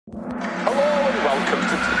You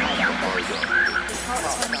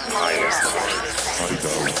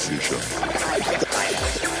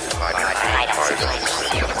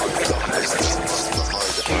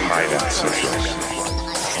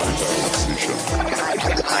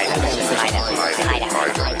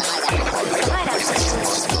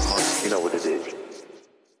know what it is.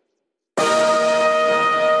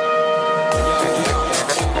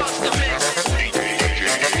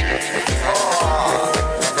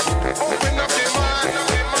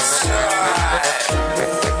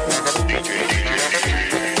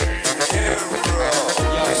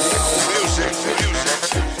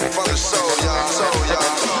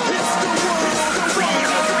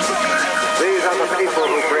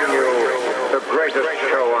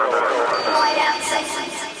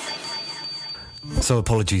 So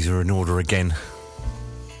apologies are in order again.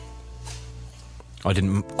 I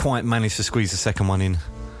didn't quite manage to squeeze the second one in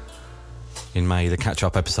May, the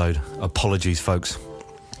catch-up episode. Apologies, folks.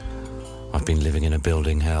 I've been living in a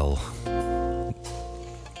building hell.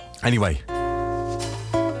 Anyway,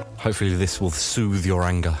 hopefully this will soothe your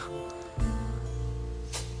anger.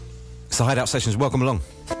 It's the Hideout Sessions. Welcome along.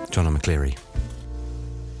 John and McCleary.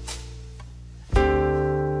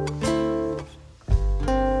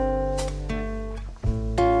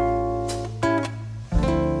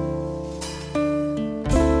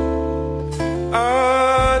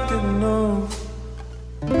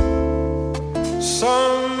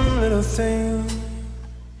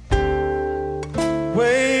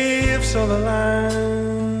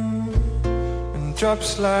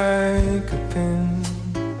 Drops like a pin.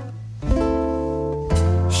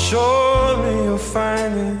 Surely you'll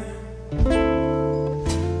find it.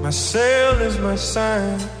 My sail is my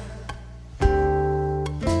sign,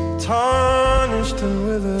 tarnished and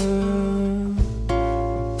withered,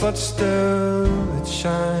 but still it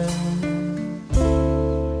shines.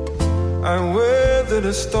 I weathered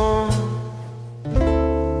a storm,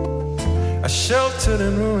 I sheltered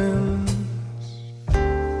in ruins,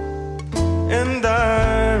 and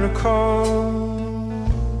I recall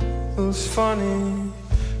those funny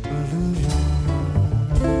illusions.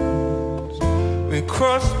 We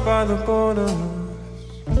crossed by the borders,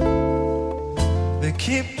 they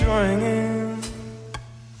keep drawing in,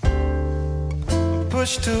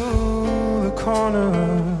 pushed to the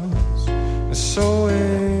corners, and so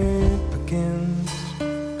it begins.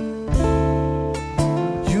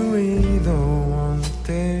 You either want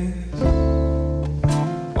this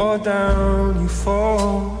or down you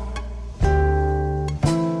fall,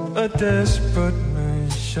 a desperate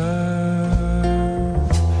measure,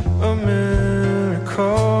 a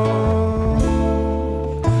miracle,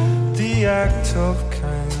 the act of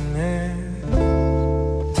kindness,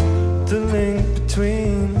 the link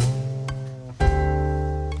between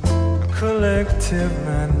a collective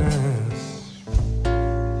madness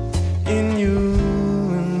in you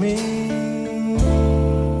and me.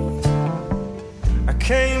 I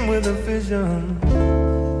came with a vision,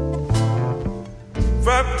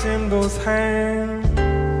 wrapped in both hands,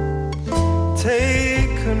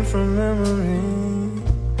 taken from memory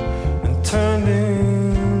and turned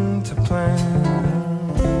into plan.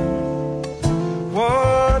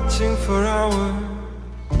 Watching for hours,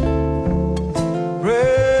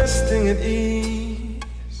 resting at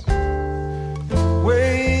ease,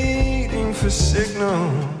 waiting for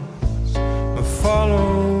signals of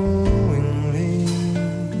following leads.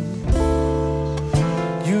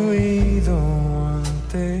 You either want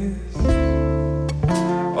this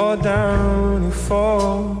or down you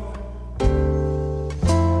fall,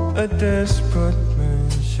 a desperate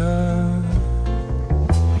measure,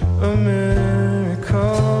 a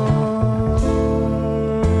miracle,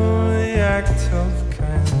 the act of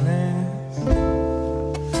kindness,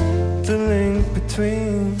 the link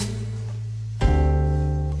between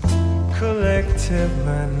collective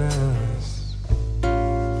madness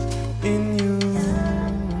in you.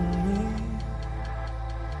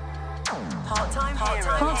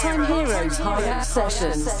 Part-time Heroes Hideout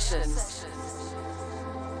Sessions.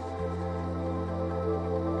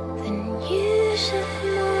 The use of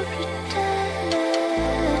more brutality,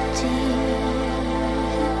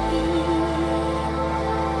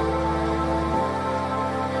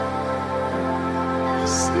 a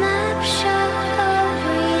snapshot of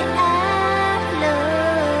reality,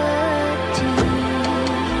 to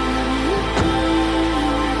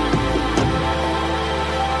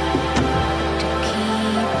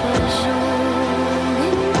keep us all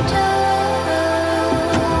in touch.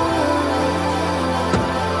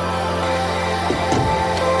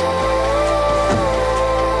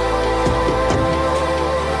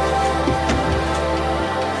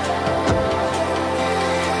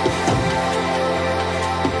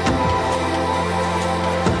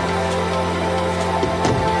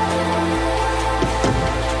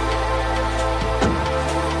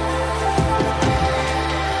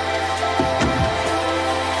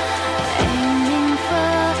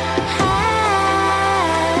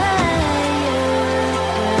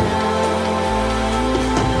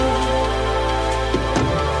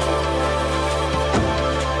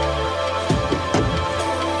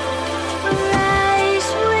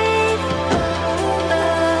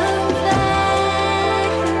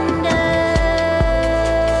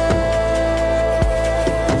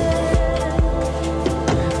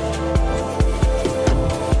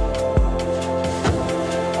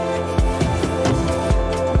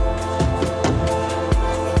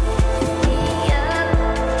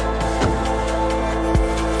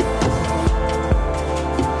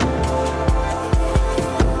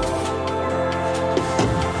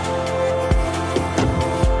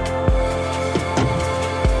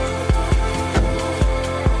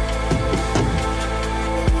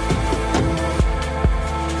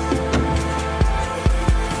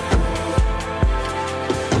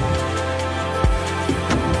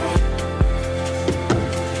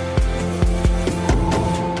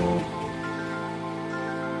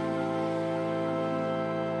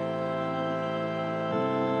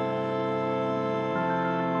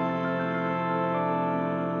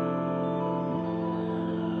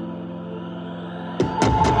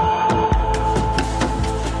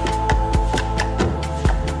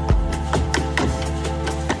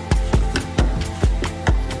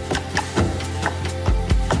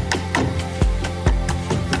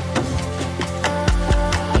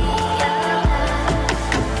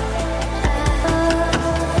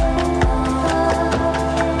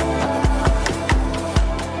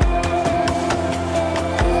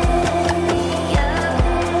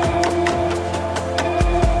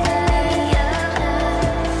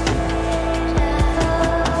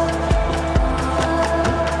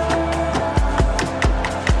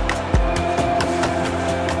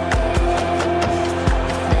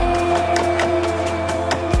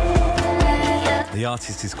 The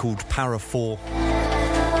artist is called Para 4,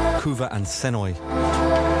 Kuva and Senoi.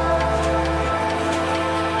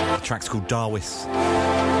 The track's called Darwis.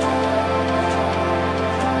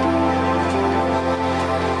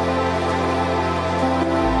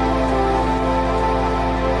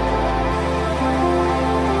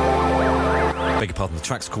 Beg your pardon, the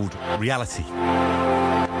track's called Reality.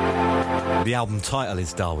 The album title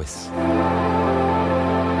is Darwis.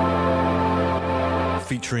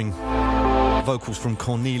 Featuring vocals from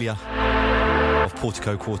Cornelia of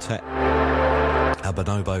Portico Quartet, our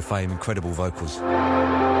Bonobo fame, incredible vocals.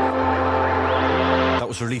 That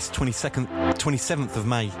was released 27th of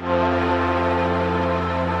May.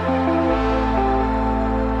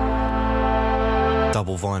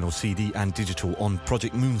 Double vinyl, CD and digital on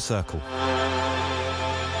Project Moon Circle.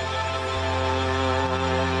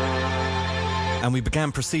 And we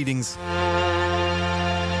began proceedings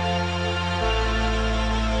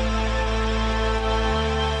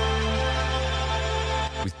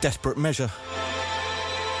with Desperate Measure,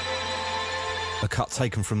 a cut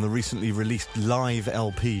taken from the recently released live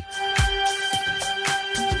LP,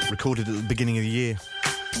 recorded at the beginning of the year,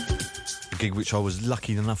 a gig which I was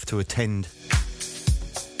lucky enough to attend.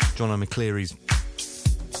 John O'Mcleary's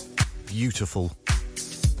beautiful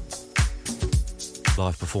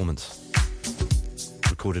live performance,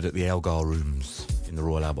 recorded at the Elgar Rooms in the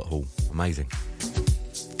Royal Albert Hall. Amazing.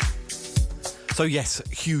 So yes,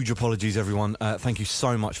 huge apologies everyone. Thank you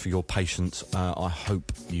so much for your patience. I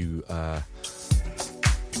hope you aren't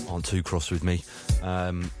too cross with me.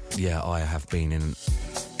 Yeah, I have been in an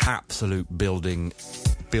absolute builder's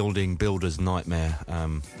nightmare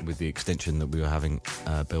with the extension that we were having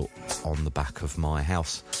built on the back of my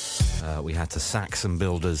house. We had to sack some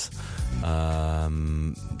builders.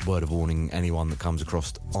 Word of warning, anyone that comes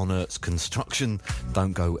across Onert's construction,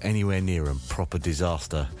 don't go anywhere near them. Proper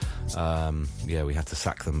disaster. Yeah, we had to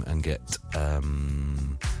sack them and get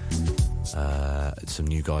some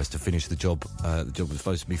new guys to finish the job. The job was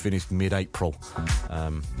supposed to be finished mid-April.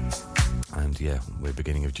 And yeah, we're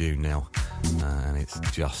beginning of June now, and it's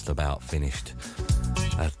just about finished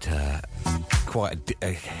at quite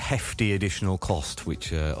a hefty additional cost,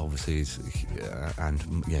 which obviously is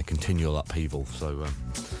and yeah, continual upheaval. So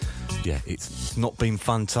yeah, it's not been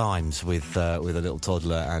fun times with a little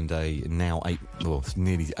toddler and a now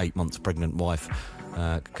nearly 8 months pregnant wife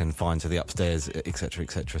confined to the upstairs, etc.,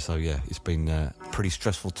 etc. So yeah, it's been pretty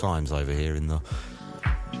stressful times over here in the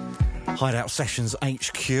Hideout Sessions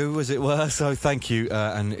HQ, as it were. So thank you,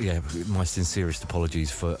 and yeah, my sincerest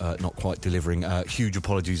apologies for not quite delivering. Huge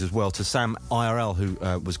apologies as well to Sam IRL, who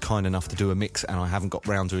was kind enough to do a mix, and I haven't got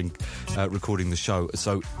round to recording the show.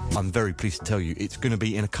 So I'm very pleased to tell you it's going to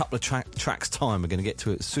be in a couple of tracks time. We're going to get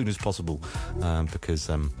to it as soon as possible, because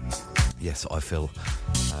yes, I feel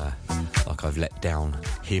like I've let down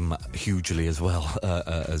him hugely as well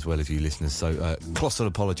as you listeners. So colossal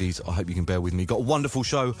apologies. I hope you can bear with me. Got a wonderful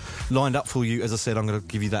show lined up for you. As I said, I'm going to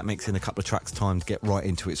give you that mix in a couple of tracks time to get right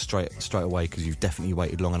into it straight away, because you've definitely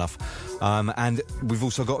waited long enough. And we've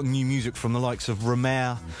also got new music from the likes of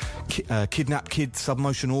Romer, Kidnap Kid,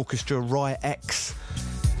 Submotion Orchestra, Riot X,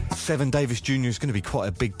 Seven Davis Jr. is going to be quite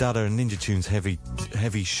a big dudder and Ninja Tunes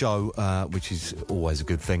heavy show, which is always a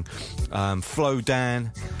good thing. Flo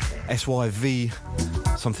Dan, SYV,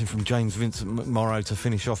 something from James Vincent Morrow to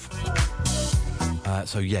finish off.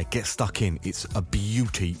 So yeah, get stuck in. It's a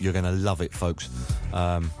beauty. You're going to love it, folks.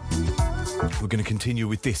 We're going to continue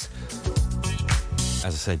with this.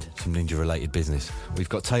 As I said, some ninja-related business. We've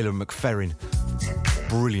got Taylor McFerrin,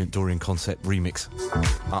 brilliant Dorian Concept remix,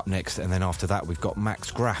 up next. And then after that, we've got Max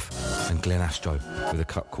Graff and Glenn Astro with a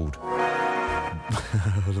cut called,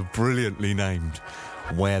 brilliantly named,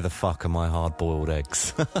 Where the Fuck Are My Hard-Boiled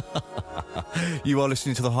Eggs? You are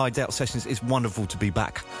listening to the Hideout Sessions. It's wonderful to be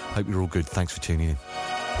back. Hope you're all good. Thanks for tuning in.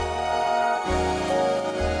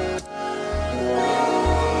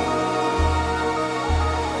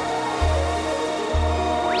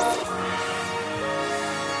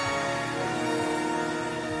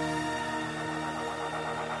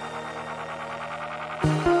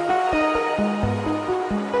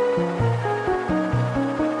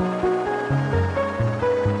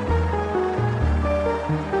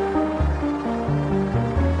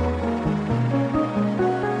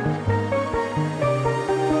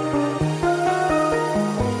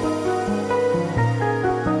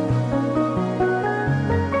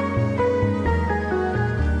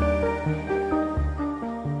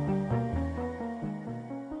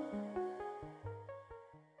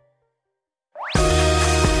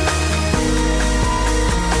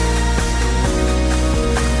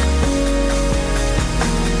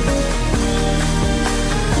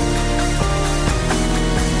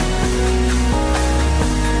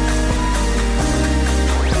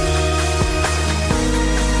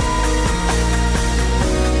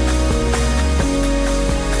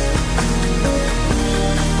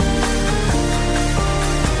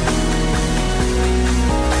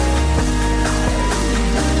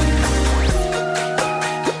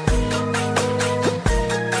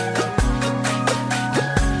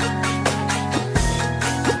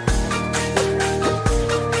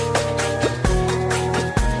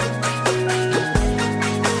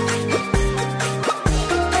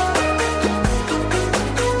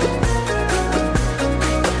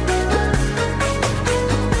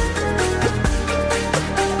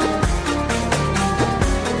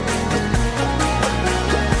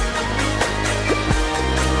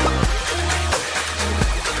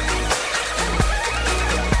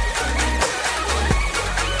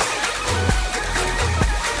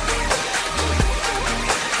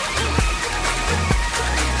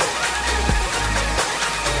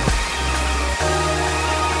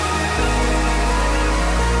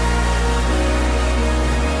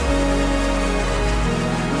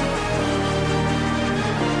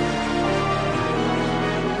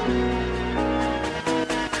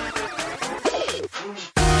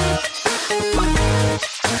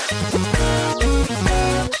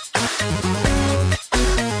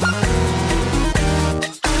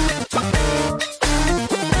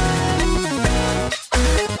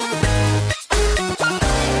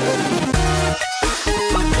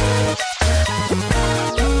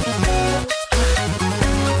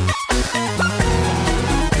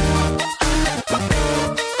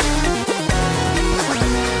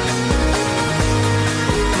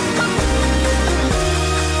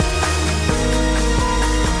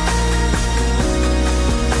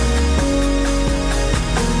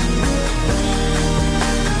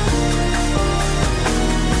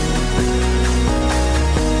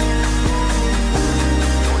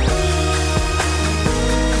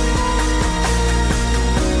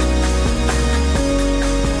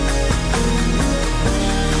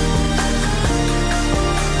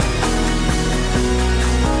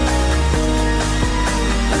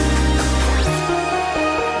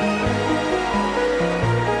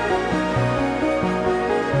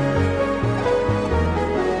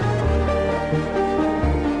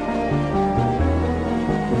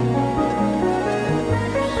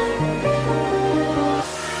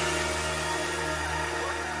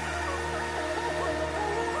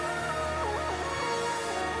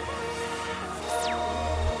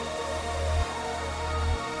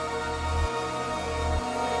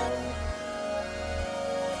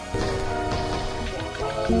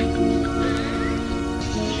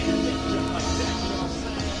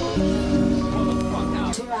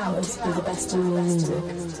 Hours with the best of your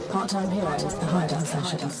music. Part-time Heroes, the Hideout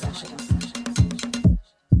session.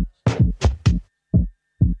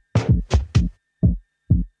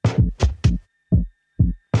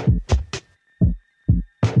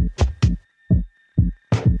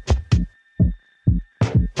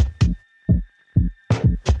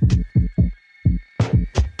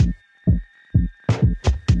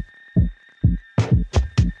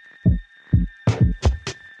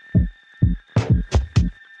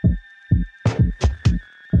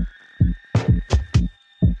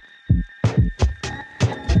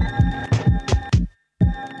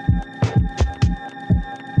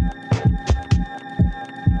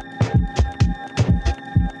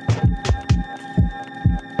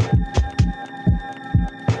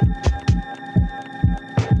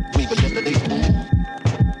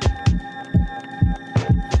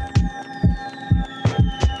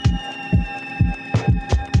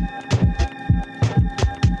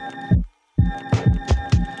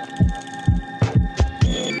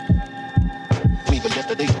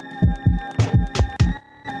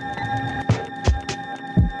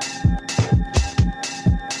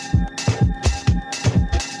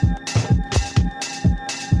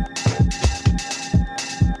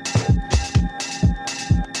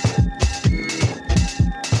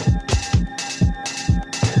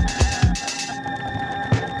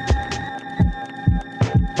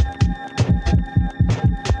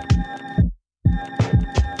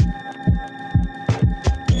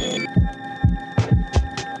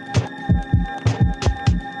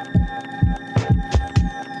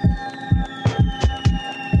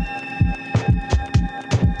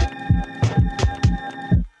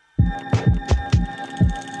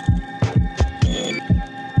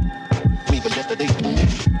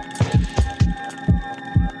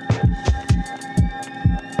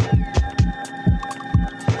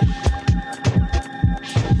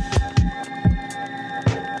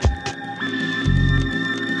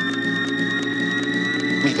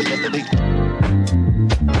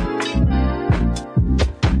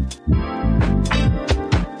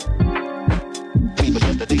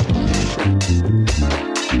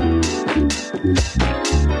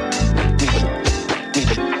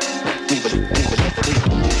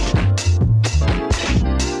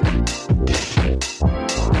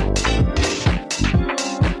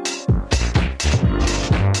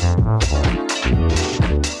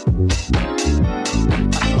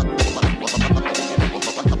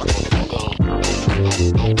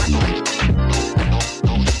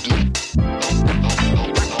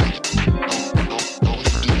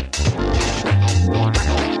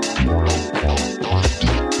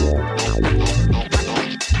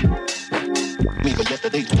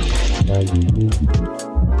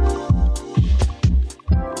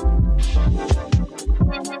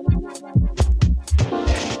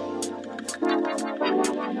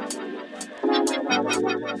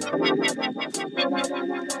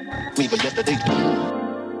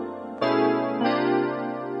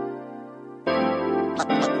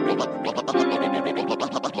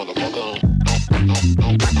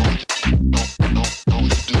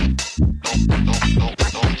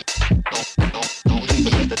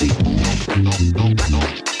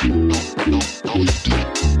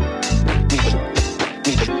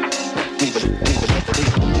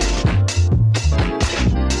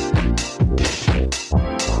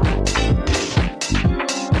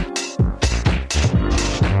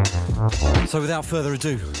 So without further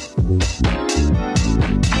ado, we're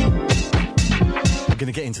going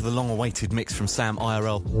to get into the long-awaited mix from Sam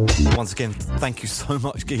IRL. Once again, thank you so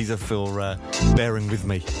much, Geezer, for bearing with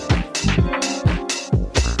me.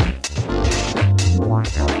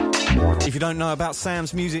 If you don't know about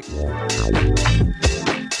Sam's music,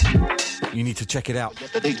 you need to check it out.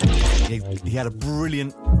 He had a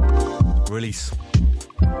brilliant release.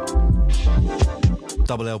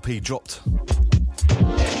 Double LP dropped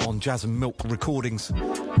on Jazz and Milk Recordings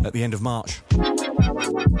at the end of March,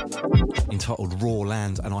 entitled Raw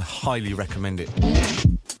Land, and I highly recommend it.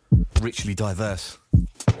 Richly diverse,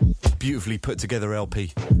 beautifully put together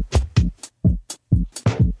LP.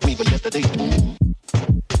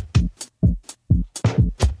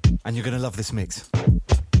 And you're going to love this mix.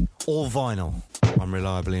 All vinyl, I'm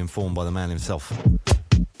reliably informed by the man himself,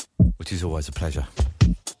 which is always a pleasure.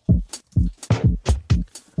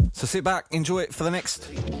 So sit back, enjoy it for the next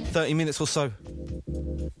 30 minutes or so.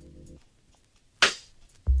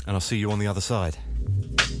 And I'll see you on the other side.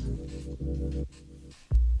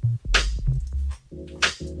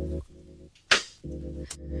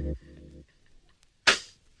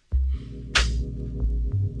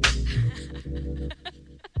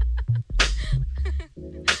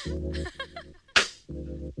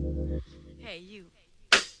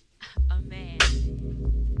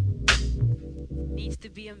 needs to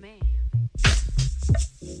be a man.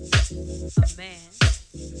 A man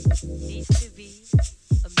needs to be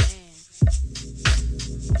a man.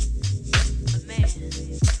 A man.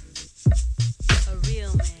 A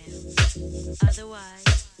real man. Otherwise,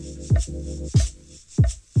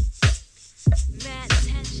 mad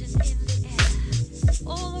tension in the air.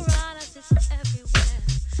 All around us, it's everywhere.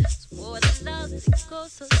 It's more than love, it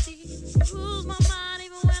goes so deep. Rules my mind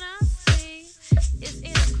even when I sleep. It's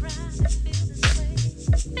in a crowd, I feel this way.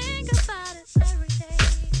 Think about it every day.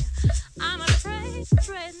 I'm afraid to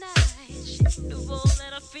dread night. Shame of all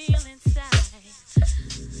that I feel inside.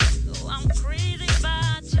 So I'm crazy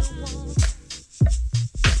about your woman.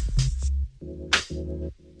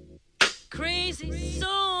 Crazy,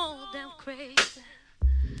 so damn crazy.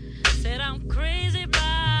 Said I'm crazy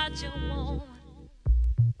about your woman.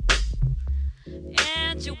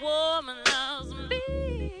 And your woman loves me.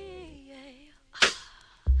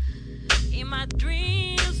 In my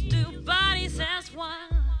dreams, two bodies as one.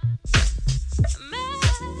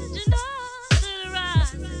 Imagine all the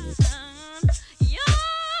rising sun. Your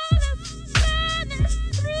lips burning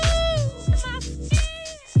through my skin.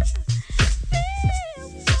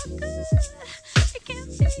 Feels so good. It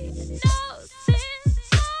can't be no sin.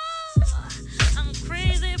 Oh, I'm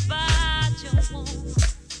crazy about your woman.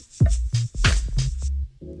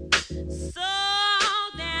 So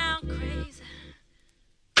damn crazy.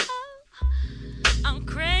 Oh, I'm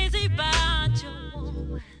crazy about your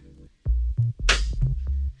woman.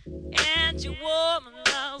 And your woman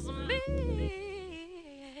loves me.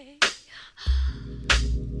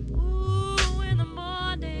 Ooh, in the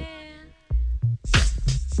morning,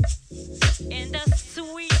 in the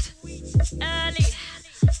sweet early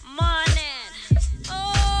morning.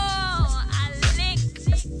 Oh, I lick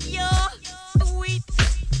your sweet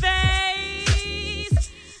face,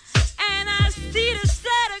 and I see the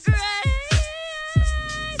set of grace.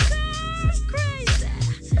 I'm crazy,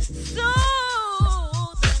 so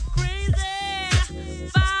crazy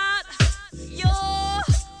about your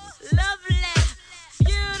lovely,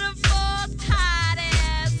 beautiful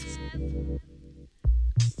tidings.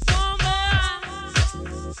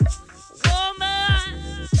 Woman,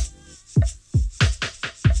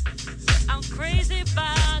 I'm crazy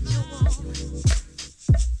about your woman,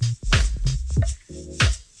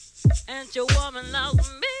 and your woman loves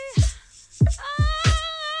me.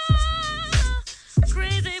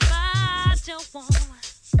 Crazy about your woman,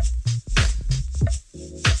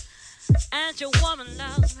 and your woman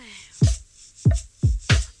loves me.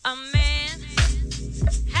 A man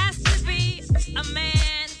has to be a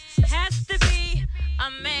man, has to be a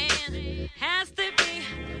man, has to be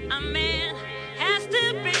a man, has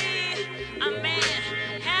to be a man,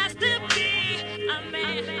 has to be a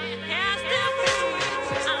man, has to be a man.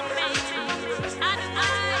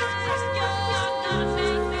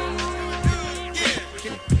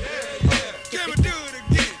 Can we do it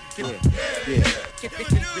again? Can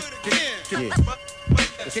we do it again? Can we do it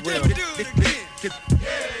again? Can we do it again? Can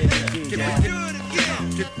we do it again?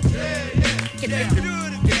 Can we do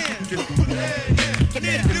it again? Can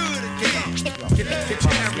we do it again? Get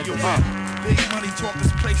your area up. Big money talk,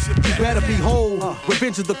 this place your You better be whole.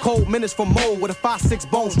 Revenge of the cold, minutes from mold. With a 5-6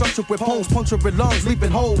 bone, structured with bones, puncturing lungs,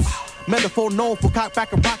 leaping holes. Metaphor known for cock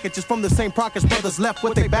back and rocket. Just from the same Prockets brothers left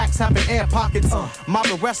with their backs having air pockets.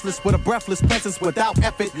 Mobbing restless with a breathless presence without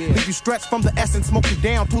effort. Leave you stretched from the essence, smoke you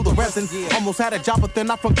down through the resin. Almost had a job, but then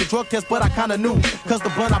I funked the drug test, but I kinda knew. Cause the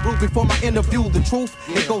blunt I blew before my interview. The truth,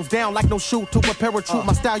 it goes down like no shoe to a parachute.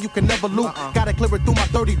 My style you can never loot. Gotta clear it through my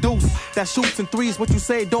 30 deuce. That shoots in threes, what you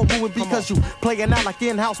say don't ruin because you playing out like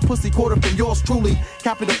in-house pussy quarter from yours truly.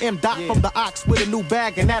 Capital M dot from the ox with a new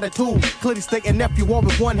bag and attitude. Clearly stating nephew on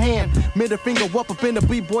with one hand. Middle finger up in the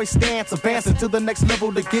b-boy stance. Advancing to the next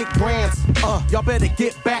level to get grants. Y'all better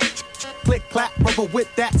get back. Click, clap, rubber with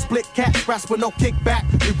that. Split cat, scratch with no kickback.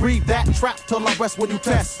 We breathe that trap till I rest when you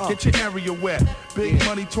test. Get your area wet. Big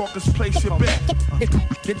money talkers, place your bet.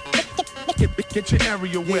 Get your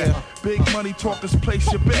area wet. Big money talkers, place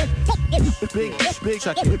your bet.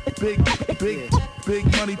 Big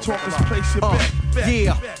money talkers, place your bet.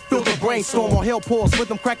 Yeah, feel the brainstorm on hell pause.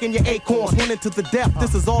 Rhythm cracking your acorns. One into the depth,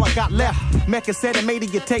 this is all I got left. Mecca said it made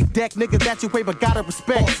it your tape deck. Nigga that you pay but gotta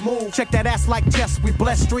respect. Check that ass like chess, we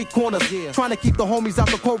bless street corners. Trying to keep the homies out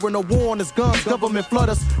the coroner. War on his guns, government flood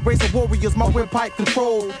us. Razor warriors, my windpipe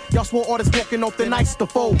control. Y'all swore artists walking off thin ice to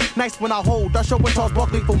fold. Nice when I hold, I show with Charles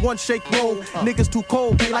Barkley for one shake roll. Niggas too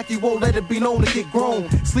cold, be like you won't let it be known to get grown.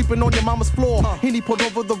 Sleeping on your mama's floor, Henny put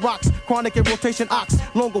over the rocks. Chronic in rotation ox,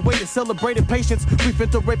 long awaited, celebrated patience. sense. We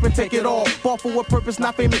finna rape and take it all. Fall for a purpose,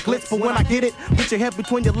 not fame and glitz. But when I get it, put your head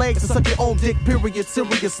between your legs and suck your own dick, period.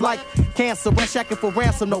 Serious like cancer. Run shacking for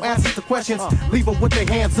ransom, no answers to questions. Leave them with their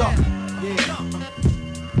hands up.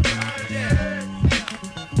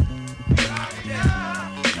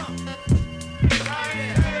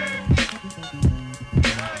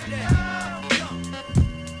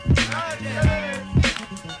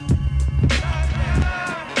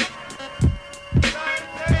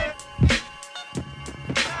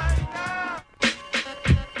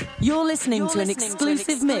 You're listening to an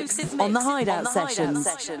exclusive mix on the Hideout Sessions.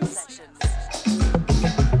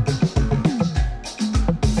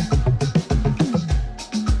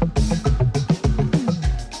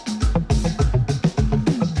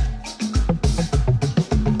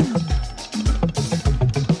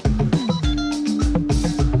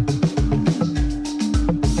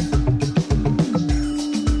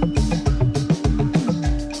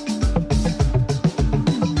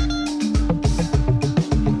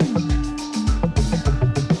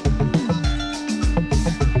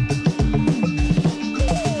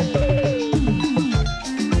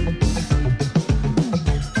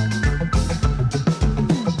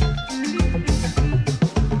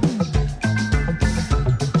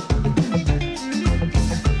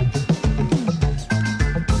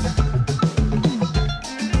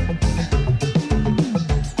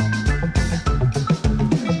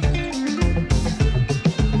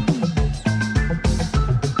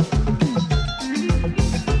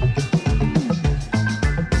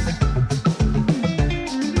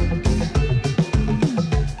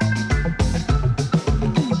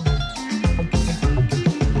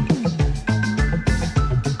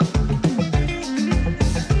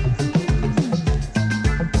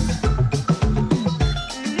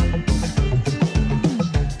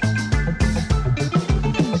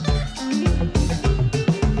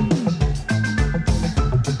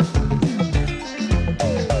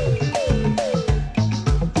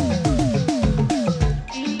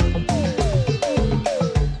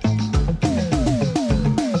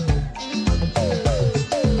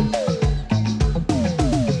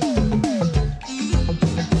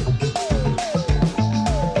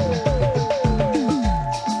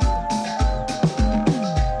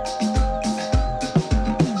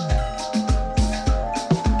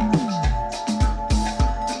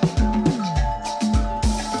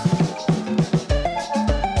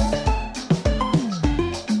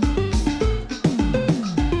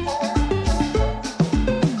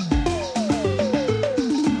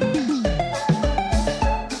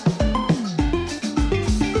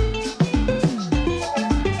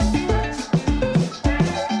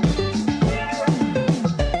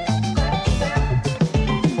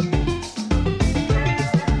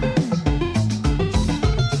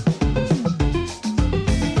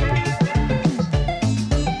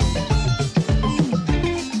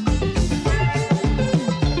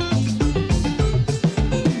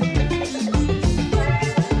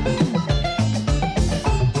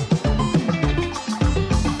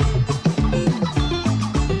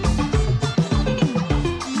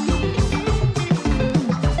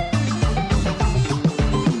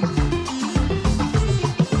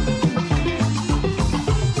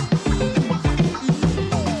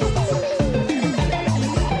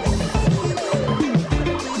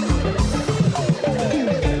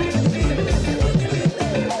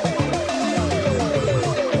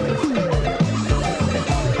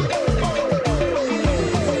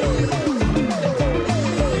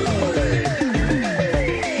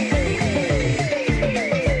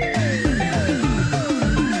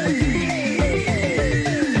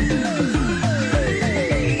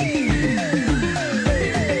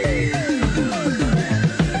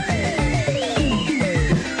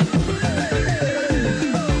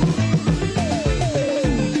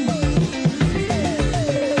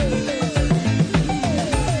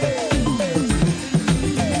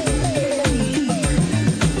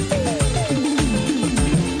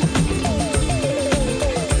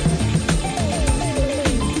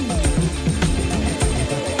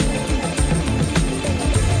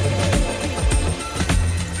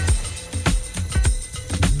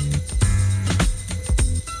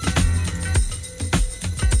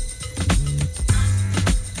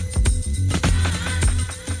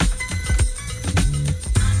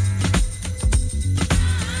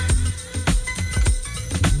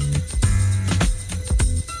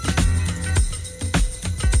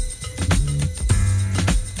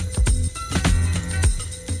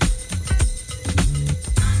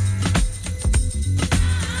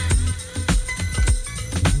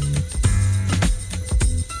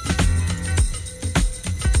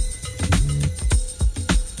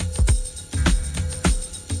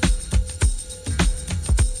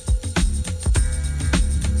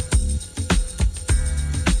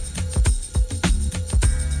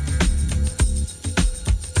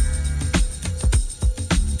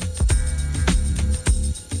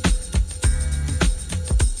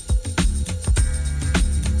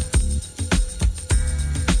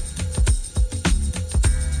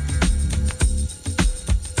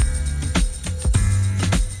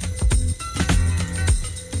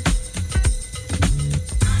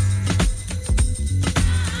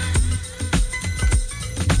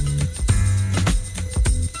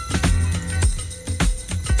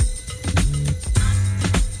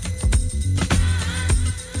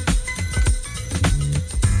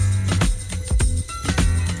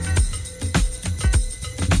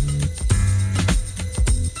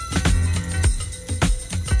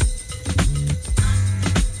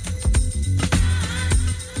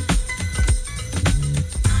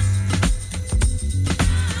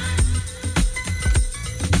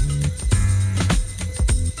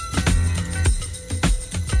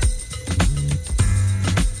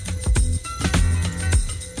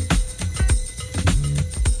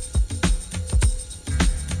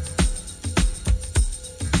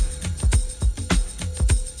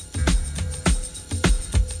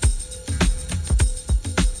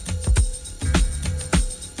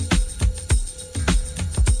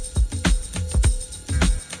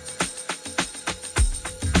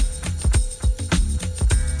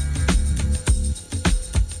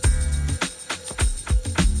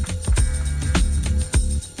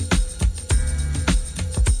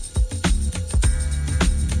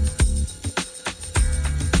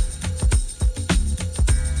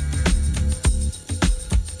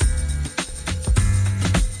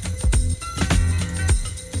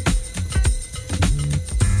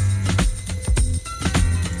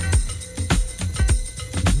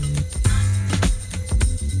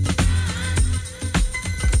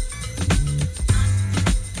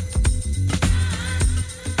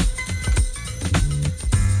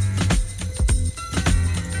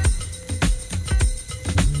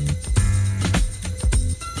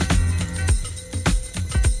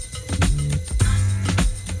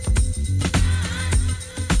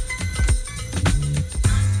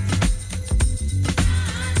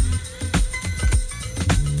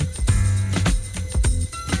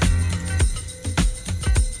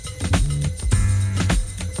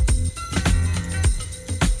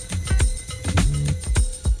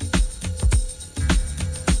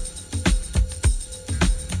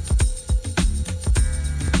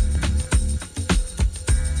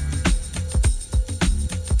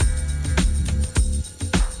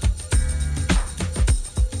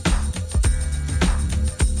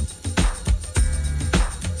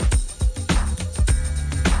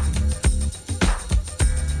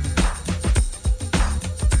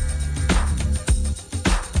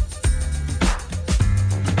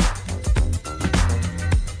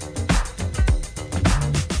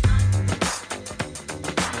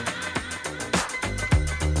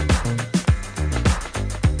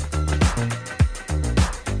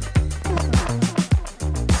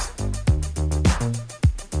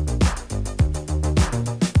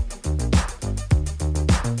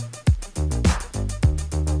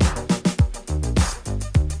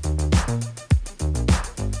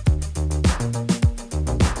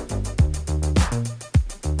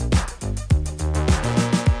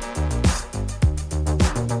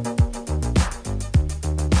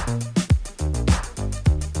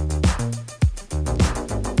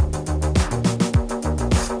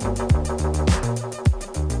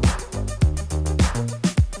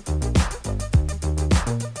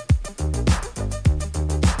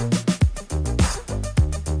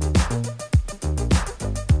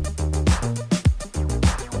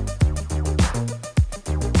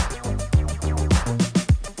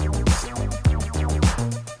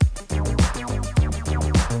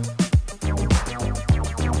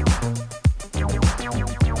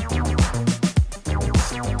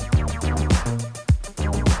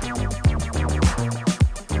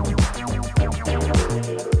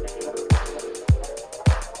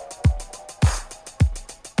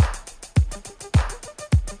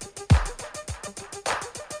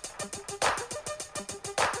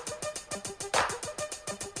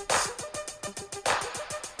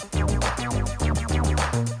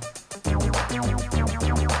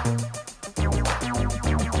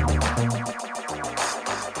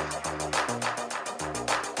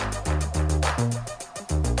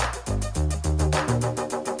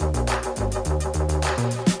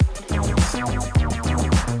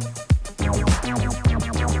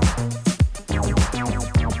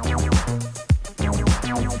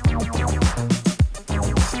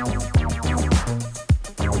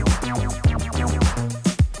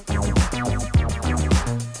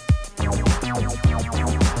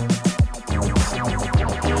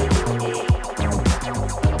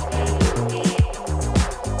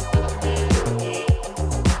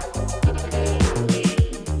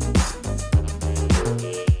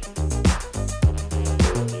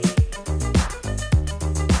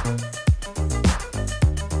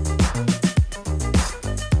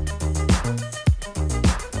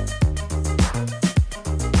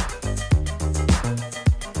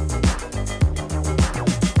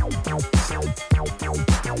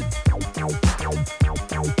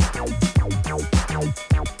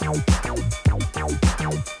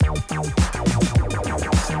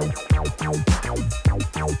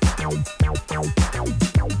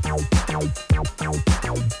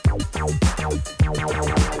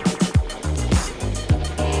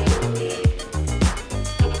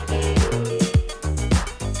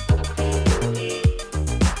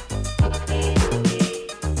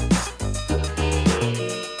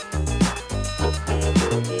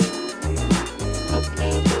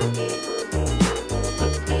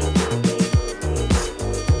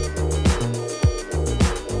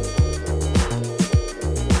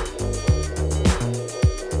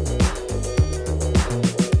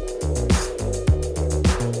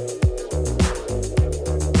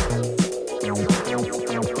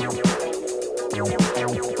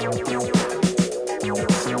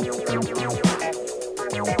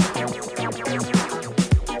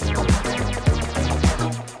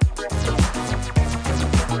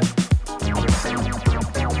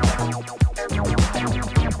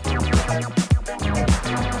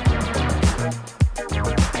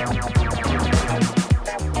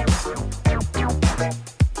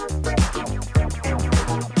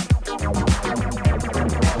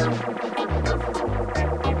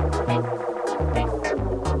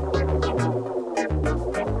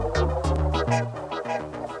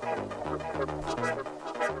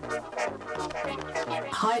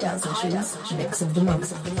 Hideout Sessions, Mix of the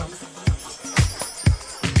Month.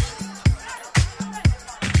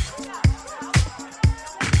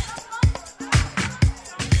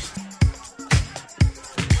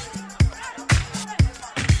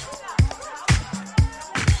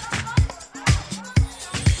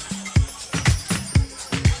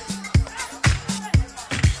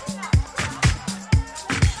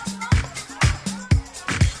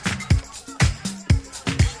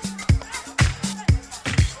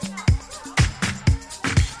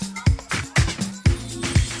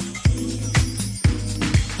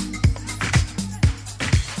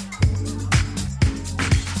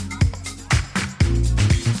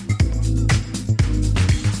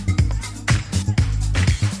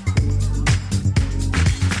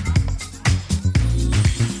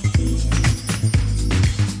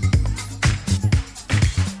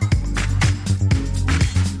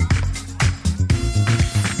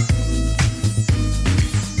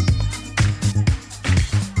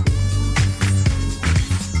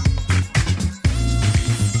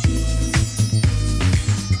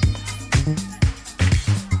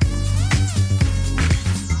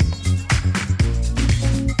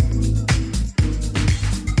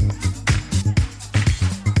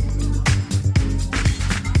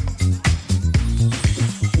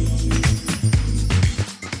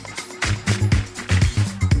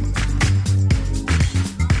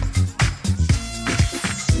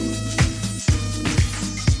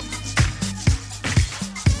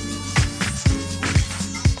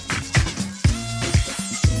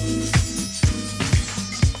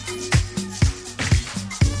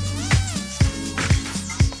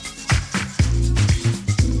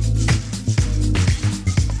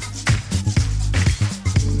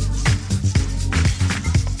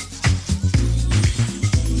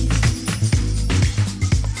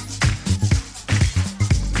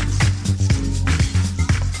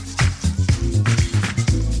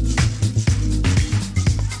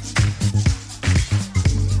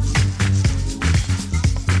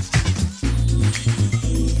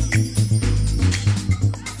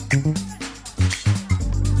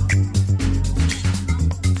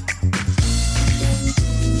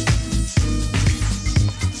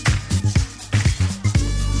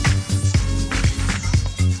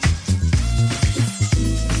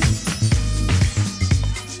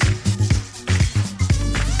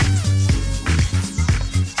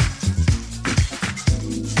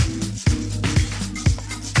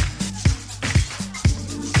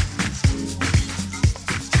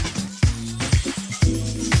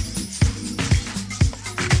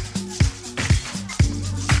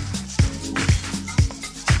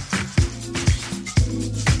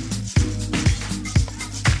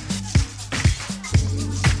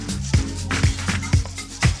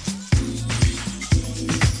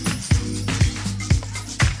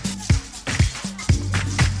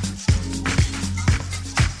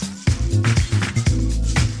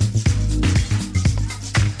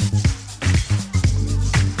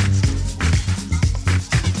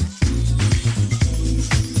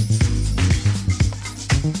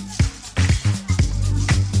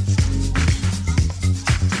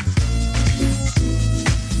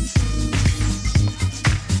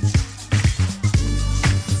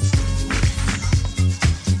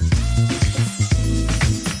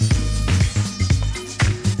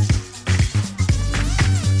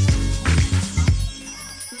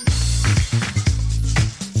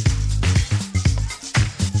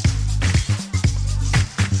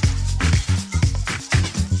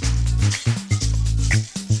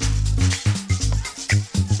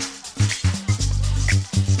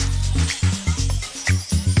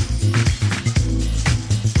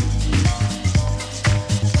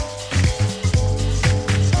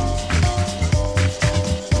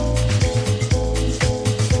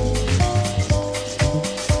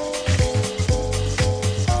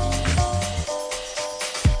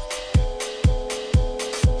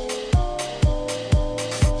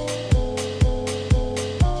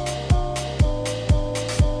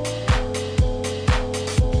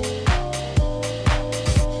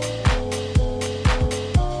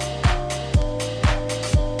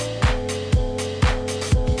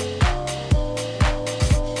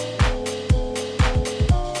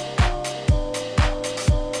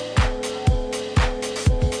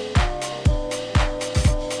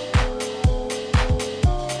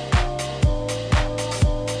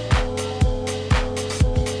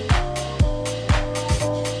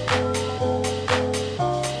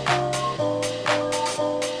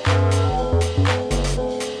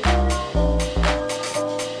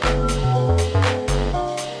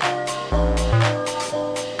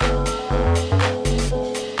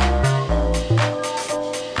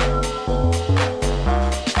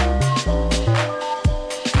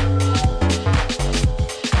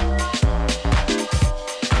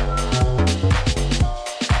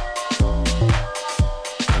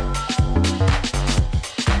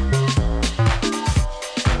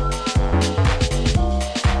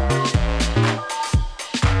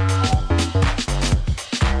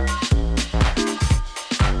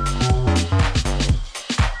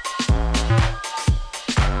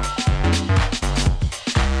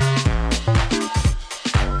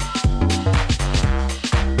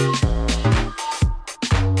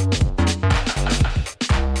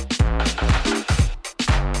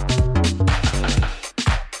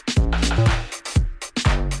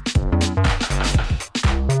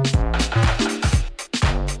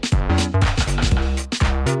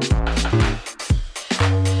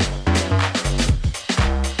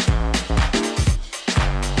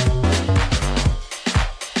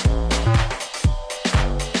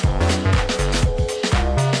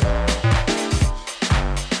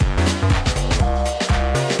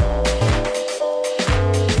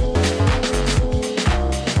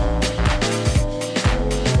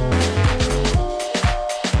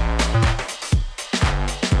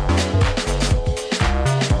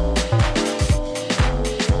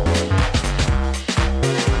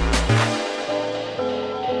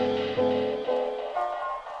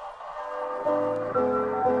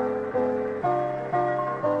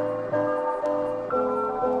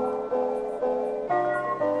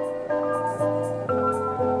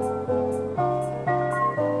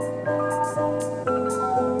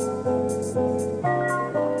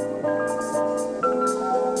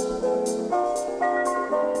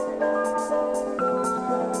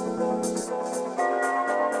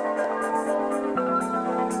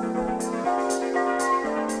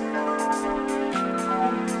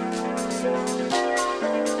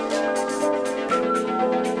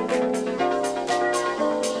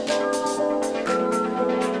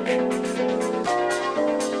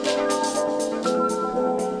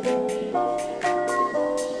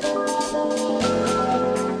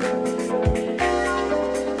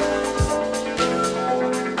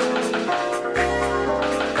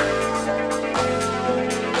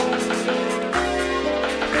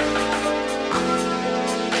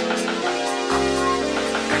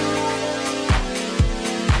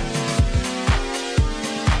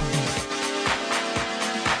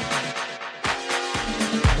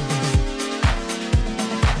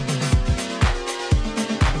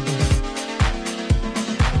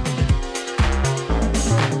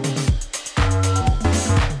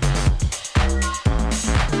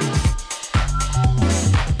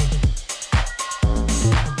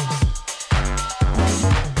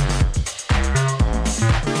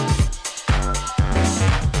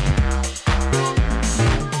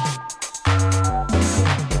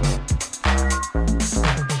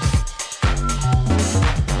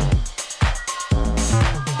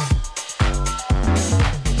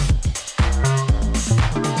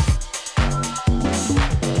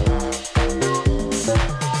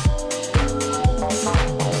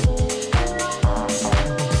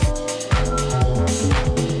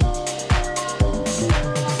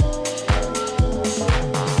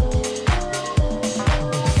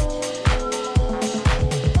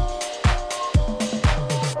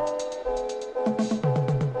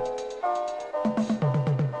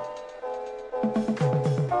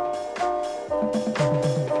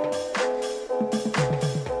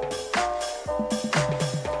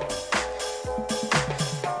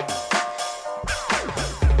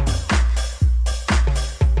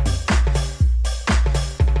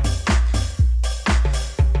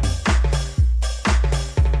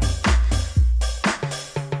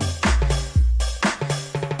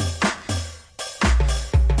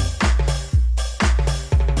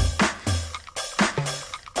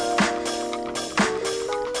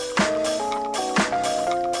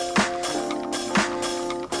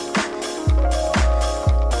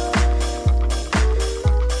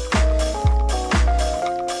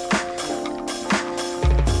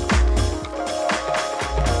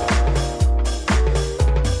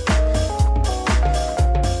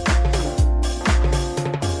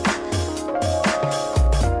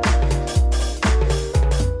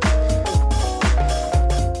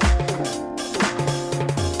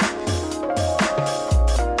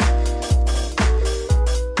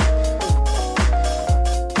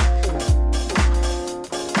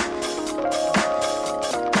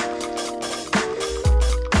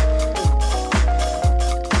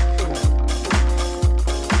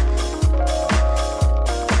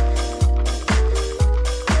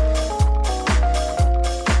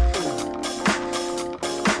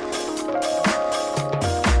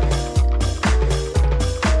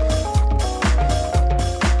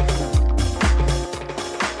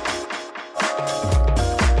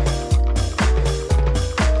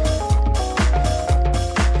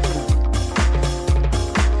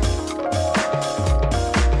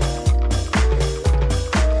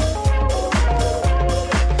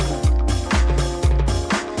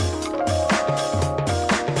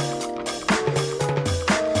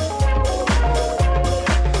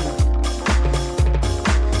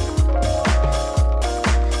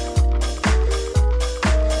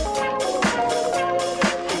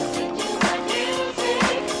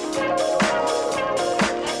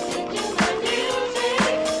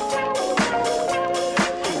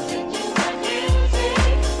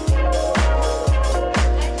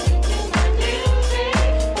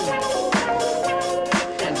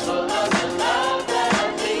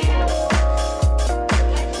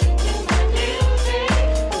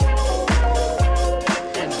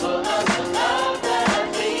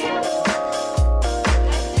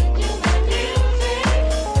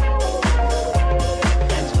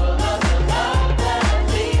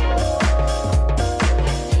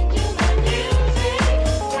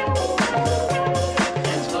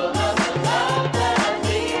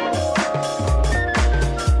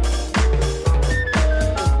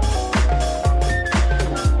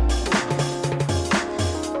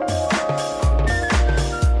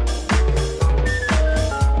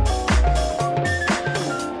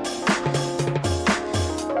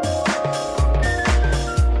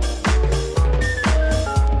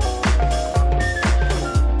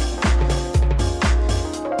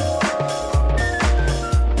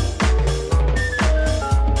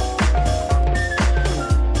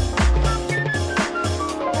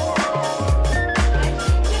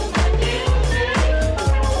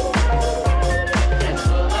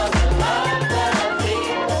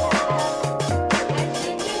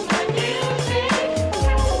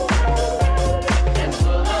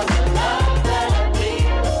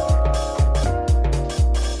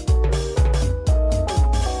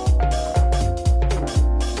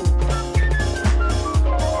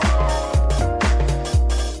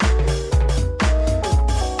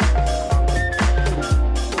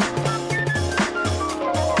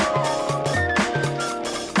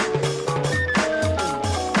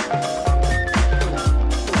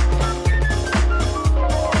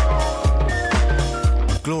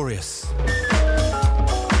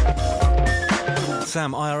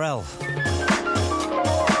 Sam IRL.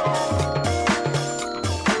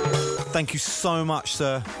 Thank you so much,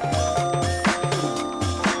 sir.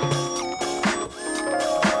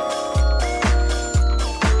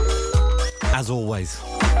 As always,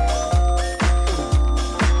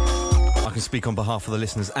 I can speak on behalf of the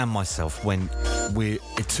listeners and myself when we're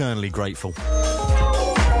eternally grateful for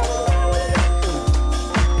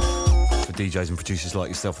DJs and producers like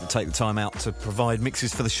yourself that take the time out to provide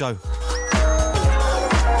mixes for the show.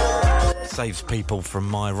 Saves people from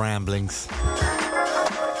my ramblings.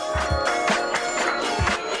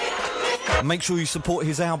 Make sure you support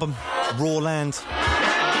his album, Raw Land,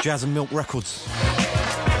 Jazz and Milk Records.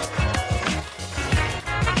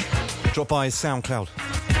 Drop by his SoundCloud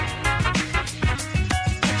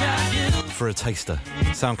for a taster.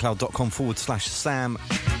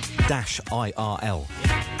 soundcloud.com/Sam-IRL.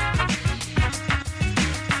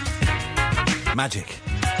 Magic.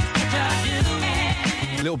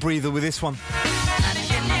 A little breather with this one.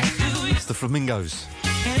 It's the Flamingos.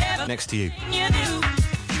 Next to you.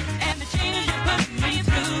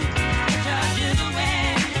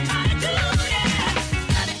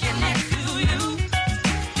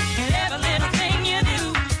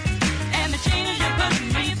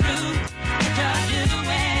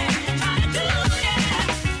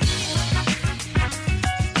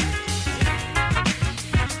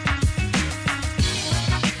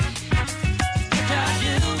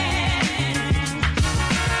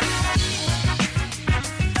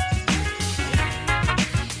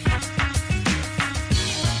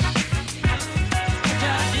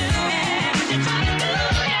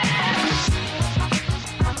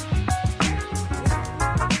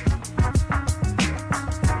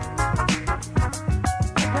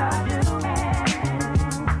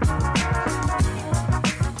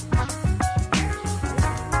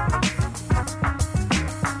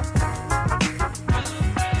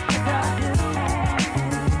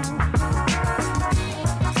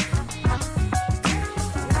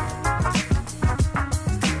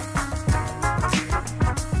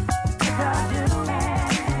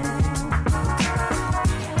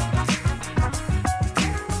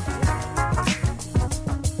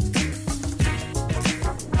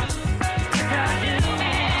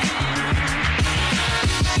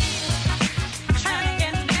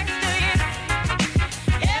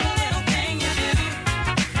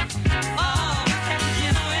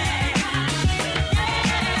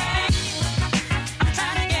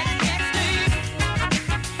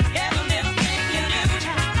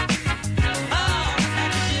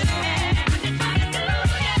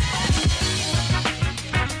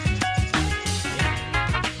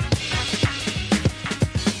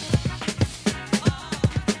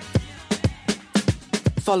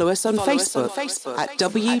 Follow us on Facebook at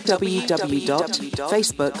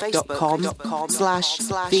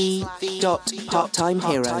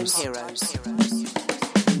www.facebook.com/the.parttimeheroes.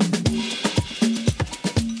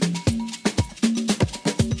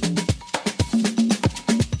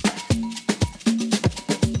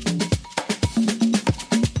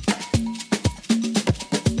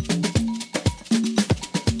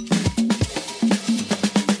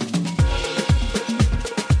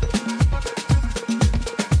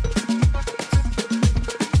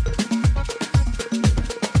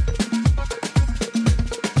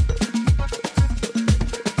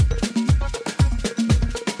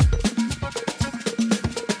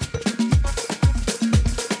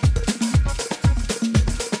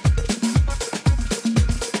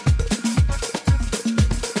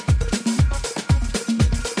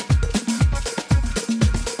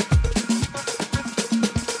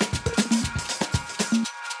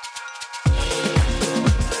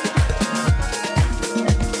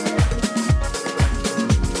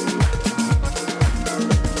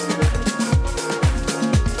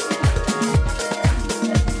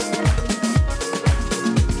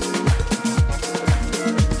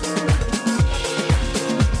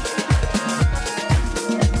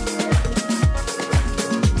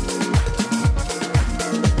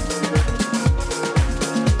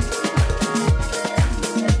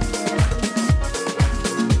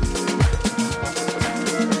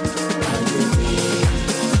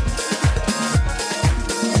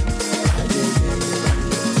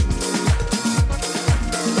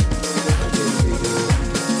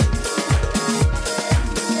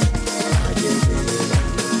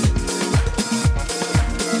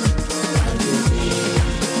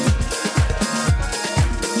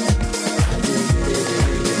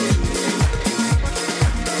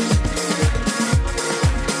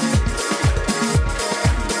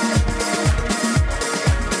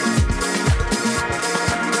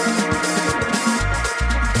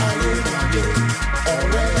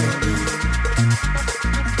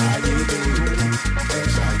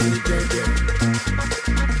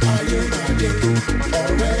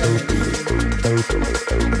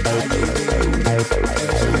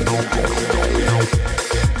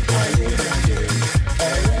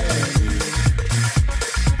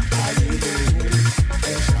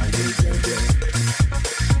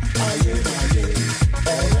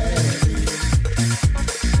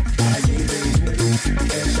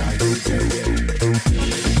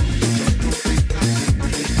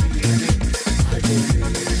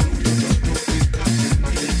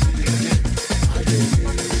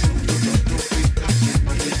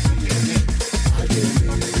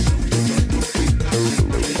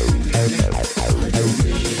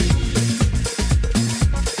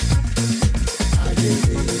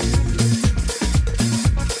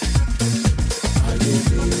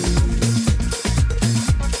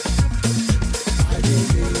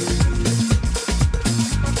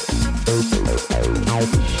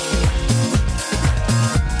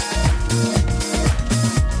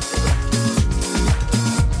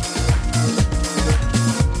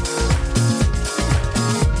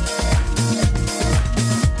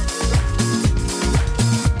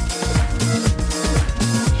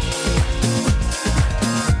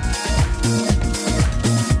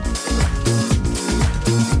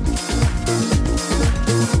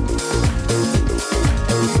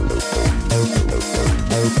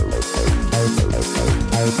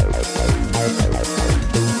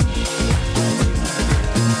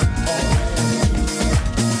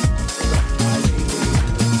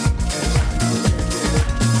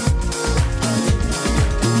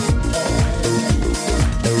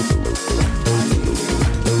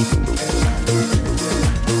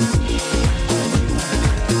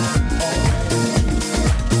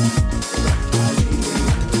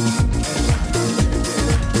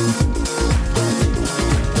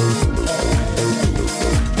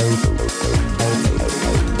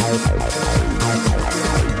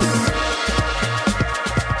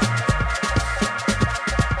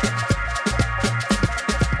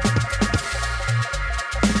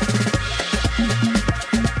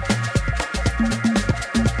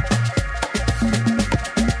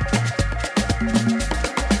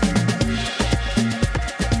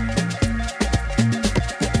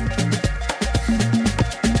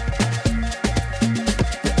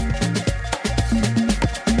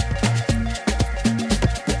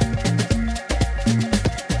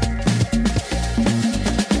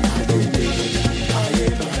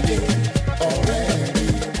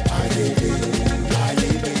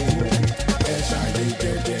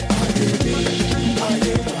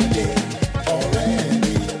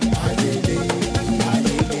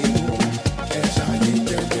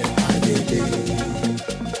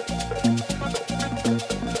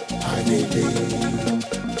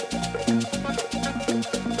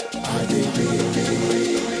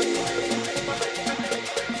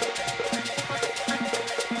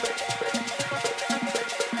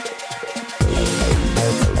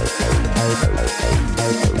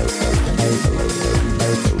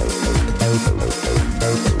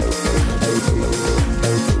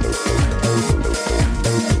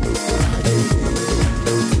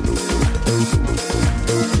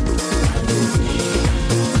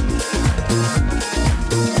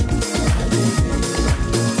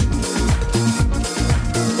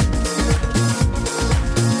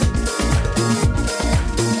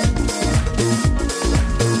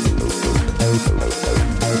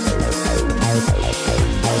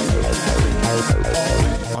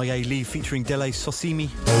 featuring Dele Sosimi.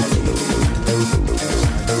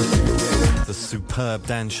 The superb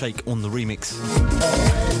Dan Shake on the remix.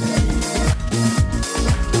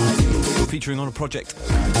 Featuring on a project,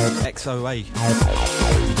 XOA.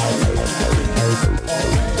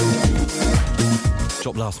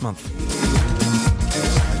 Dropped last month.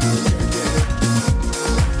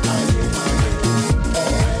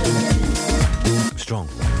 Strong.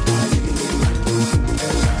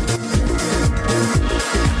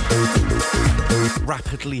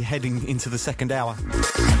 Rapidly heading into the second hour. I'm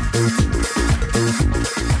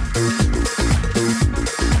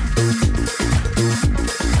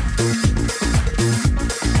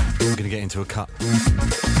going to get into a cut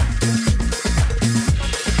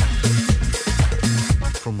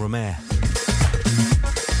from Romer.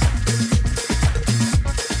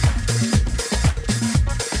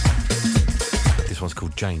 This one's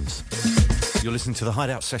called James. You're listening to the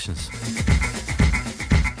Hideout Sessions.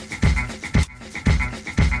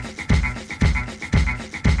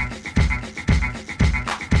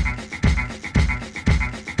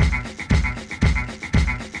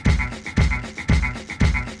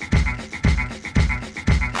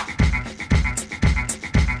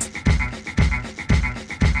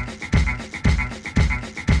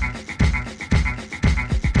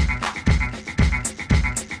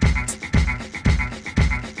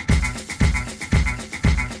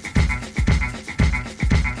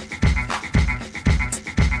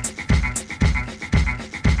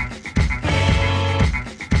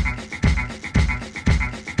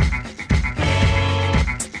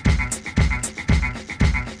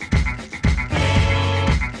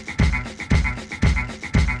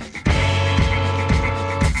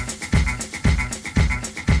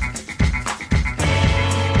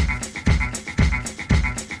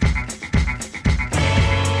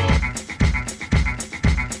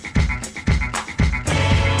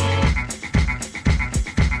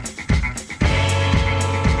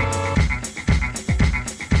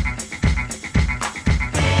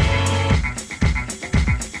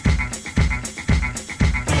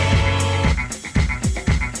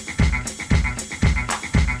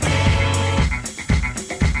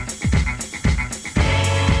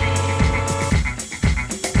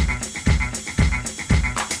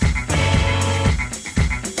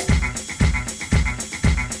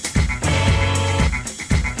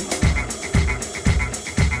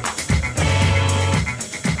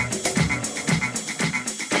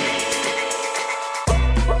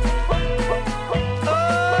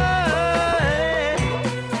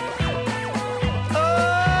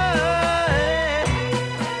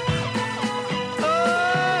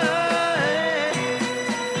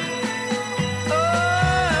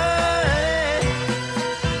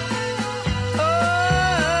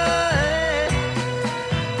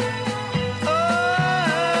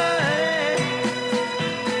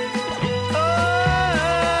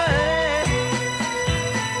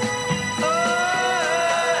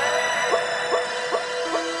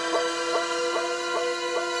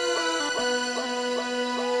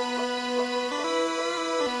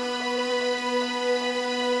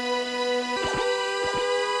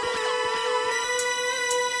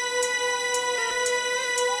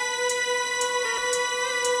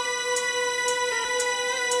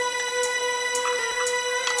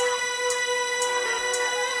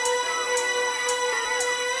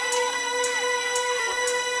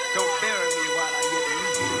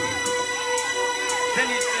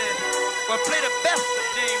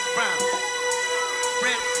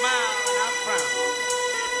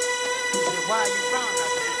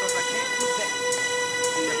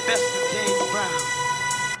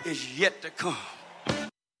 Is yet to come.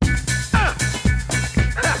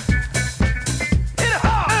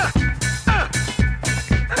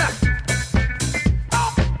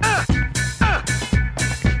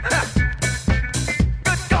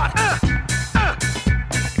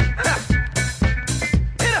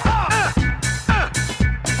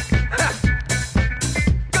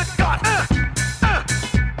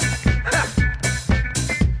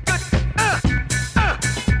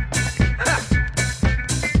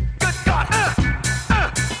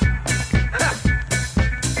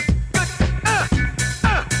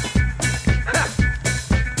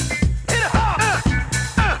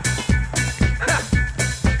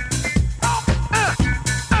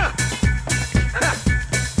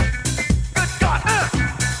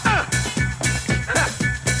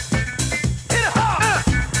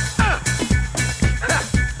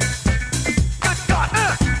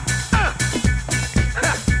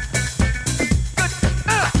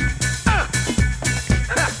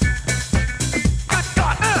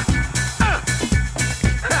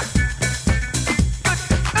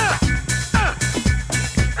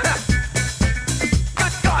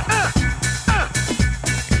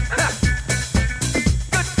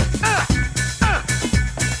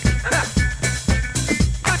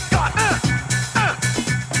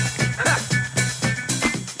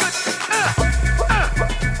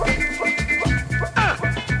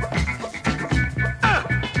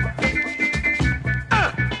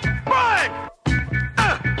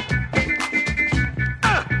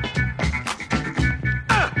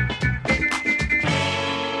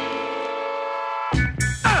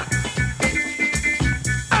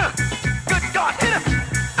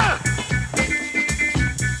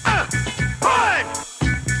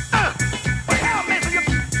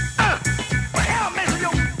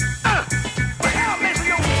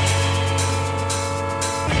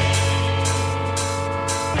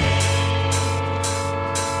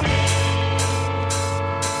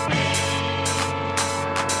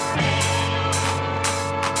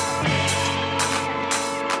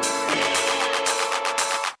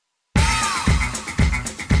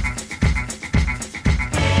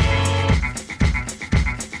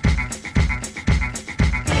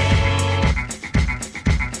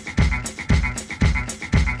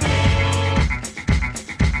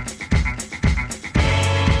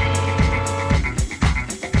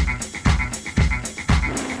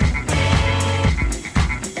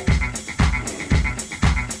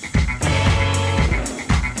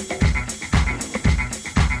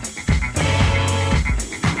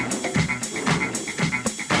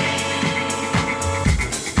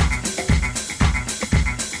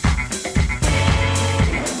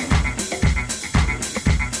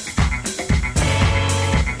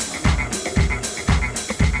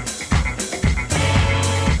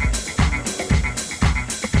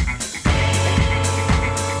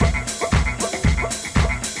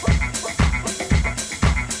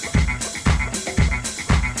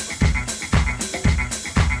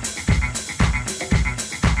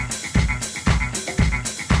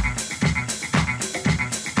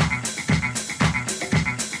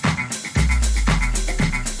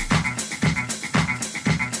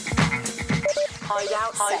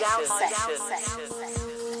 Session.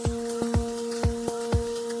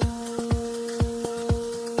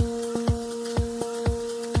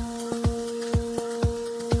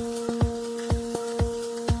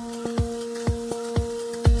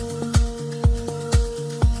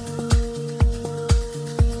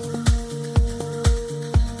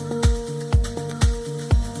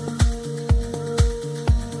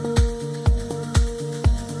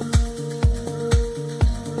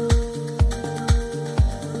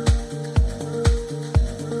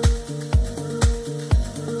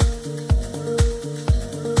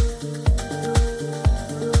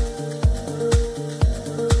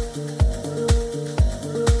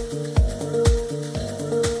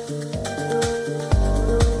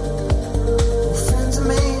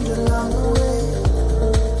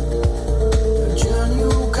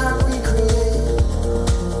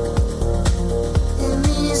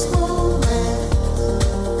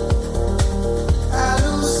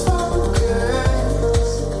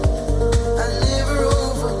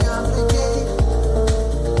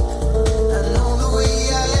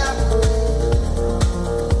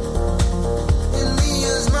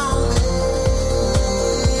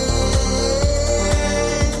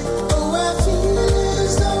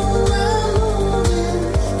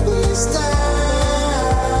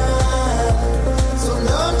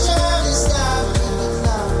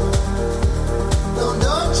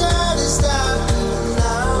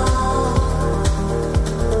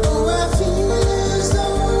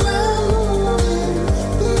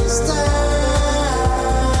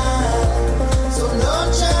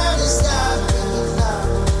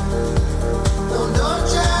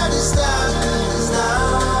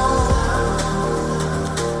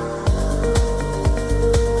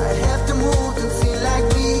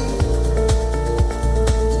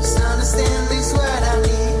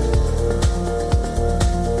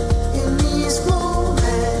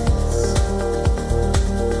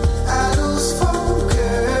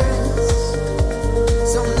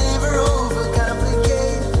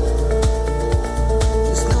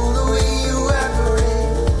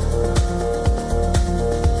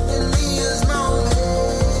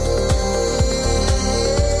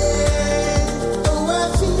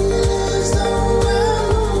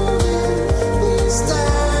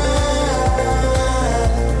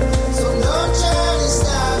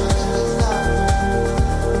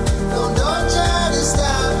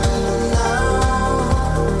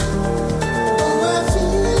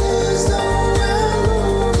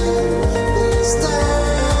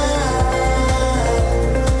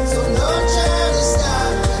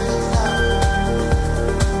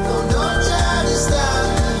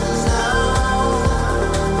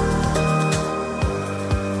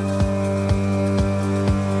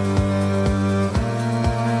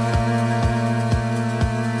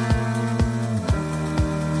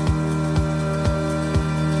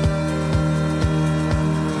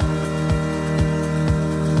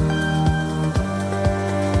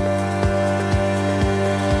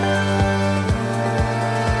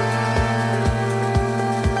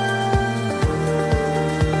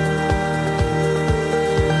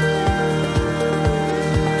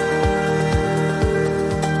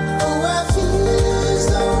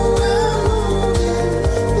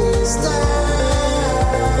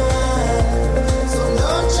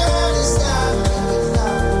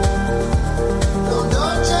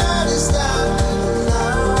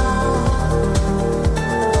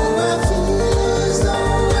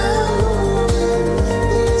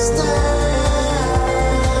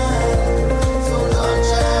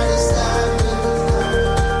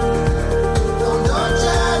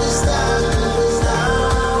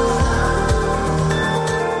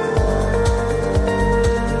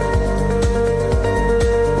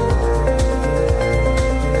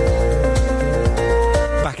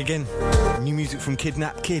 From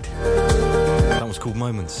Kidnapped Kid. That was called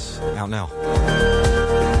Moments, out now.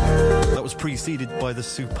 That was preceded by the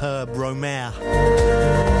superb Romare.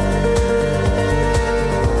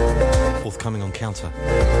 Forthcoming on Counter.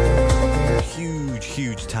 Huge,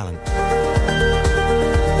 huge talent.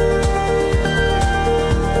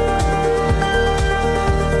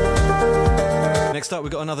 Next up,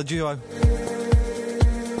 we've got another duo.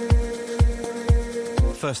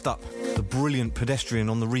 First up, the brilliant Pedestrian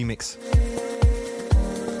on the remix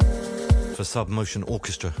for Submotion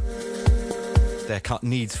Orchestra. Their cut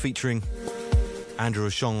Needs featuring Andrew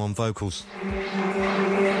Ashong on vocals.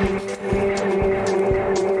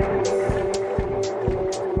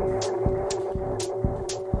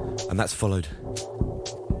 And that's followed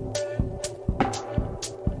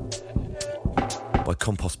by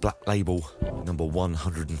Compost Black Label number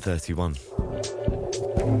 131.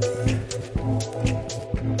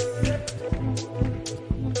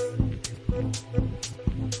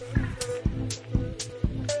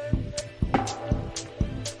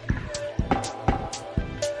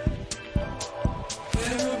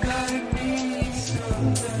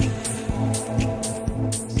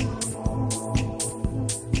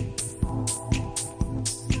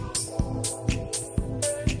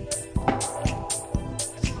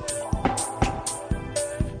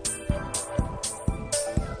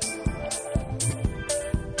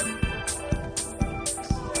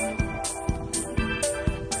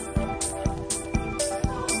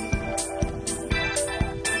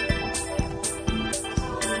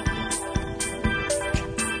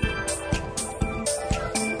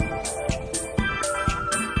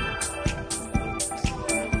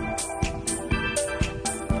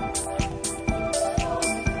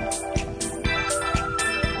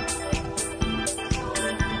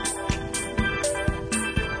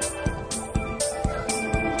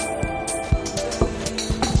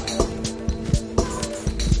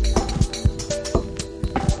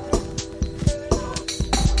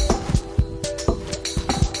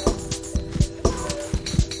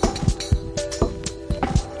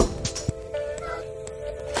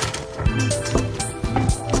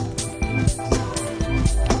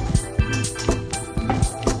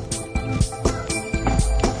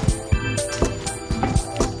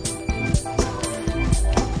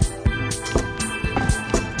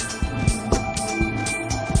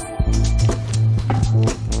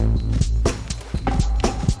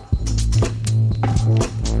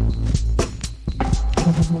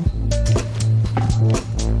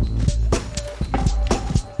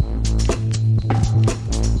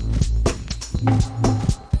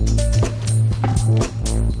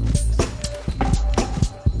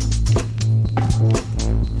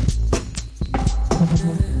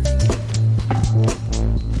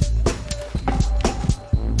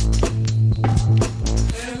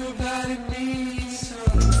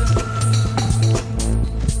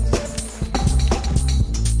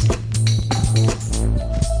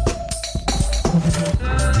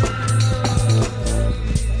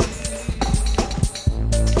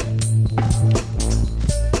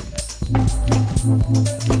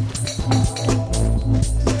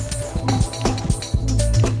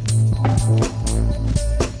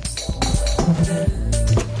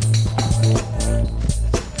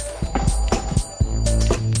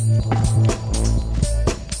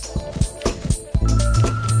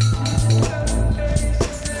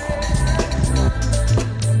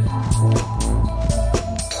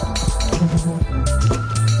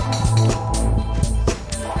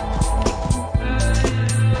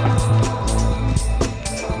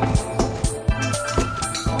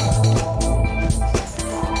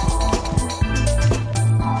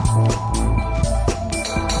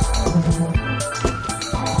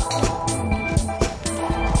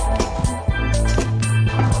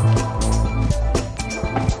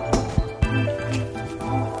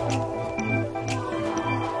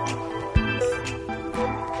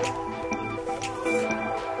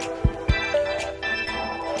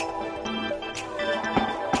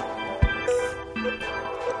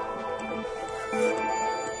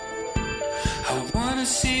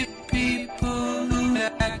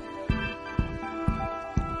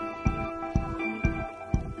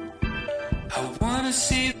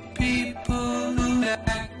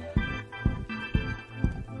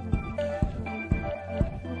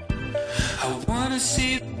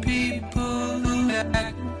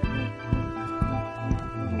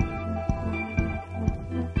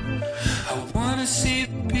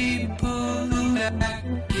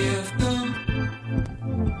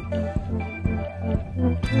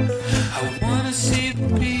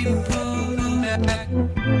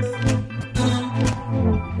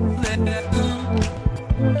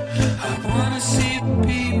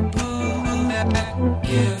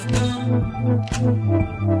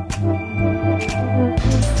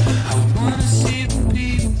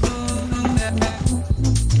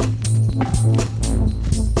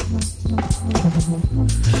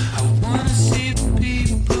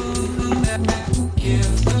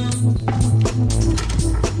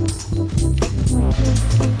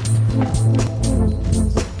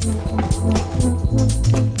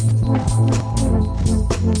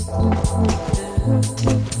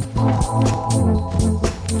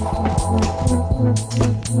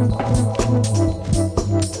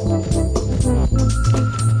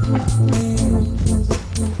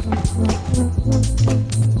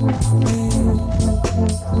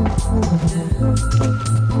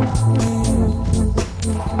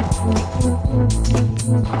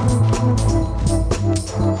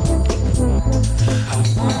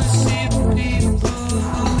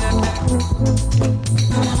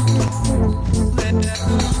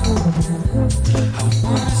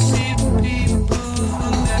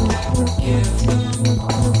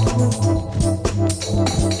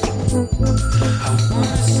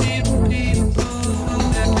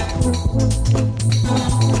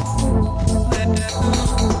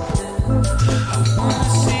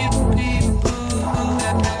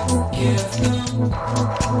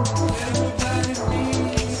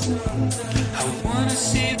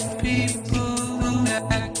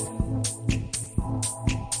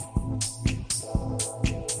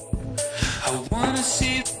 wanna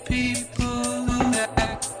see the people who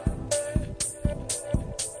act.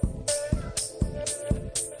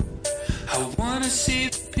 I wanna see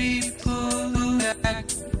the people who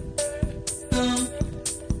act.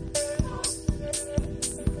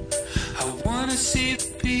 I wanna see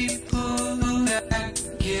the people who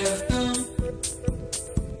act. Give them.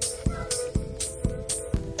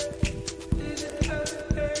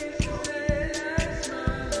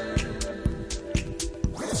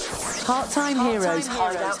 Part-time Heroes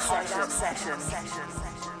Hideout Session.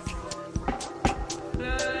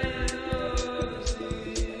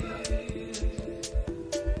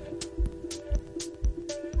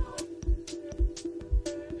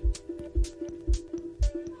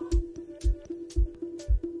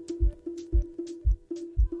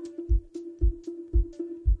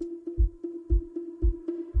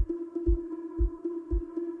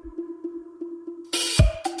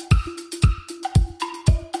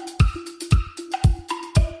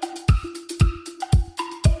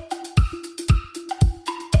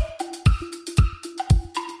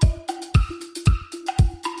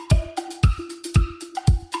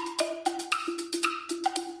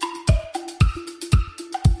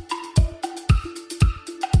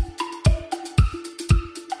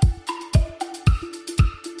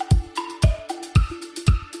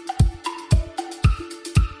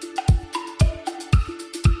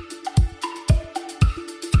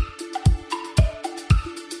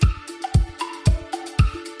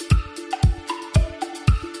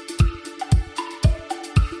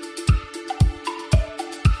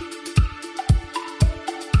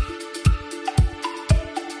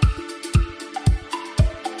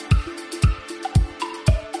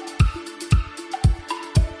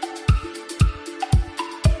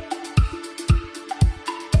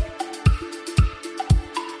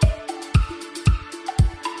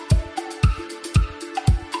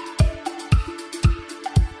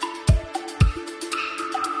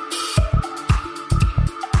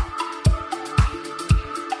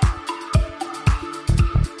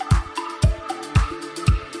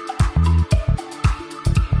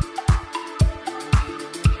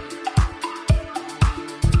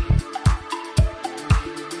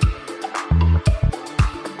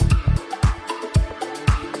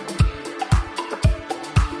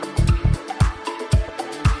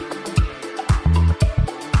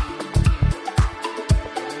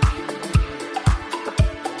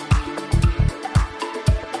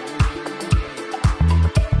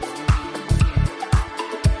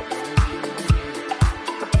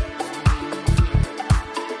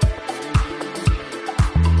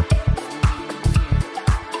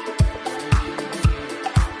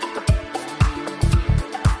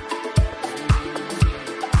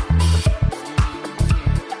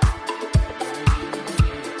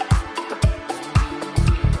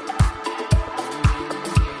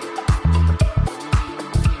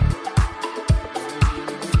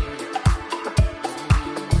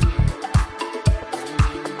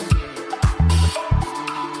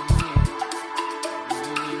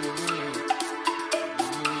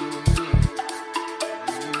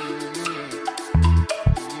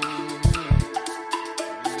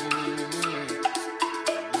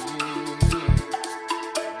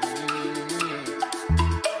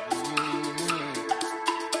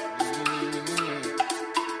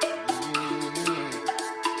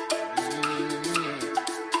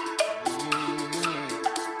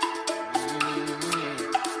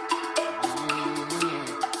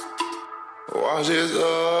 Watch it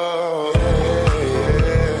go.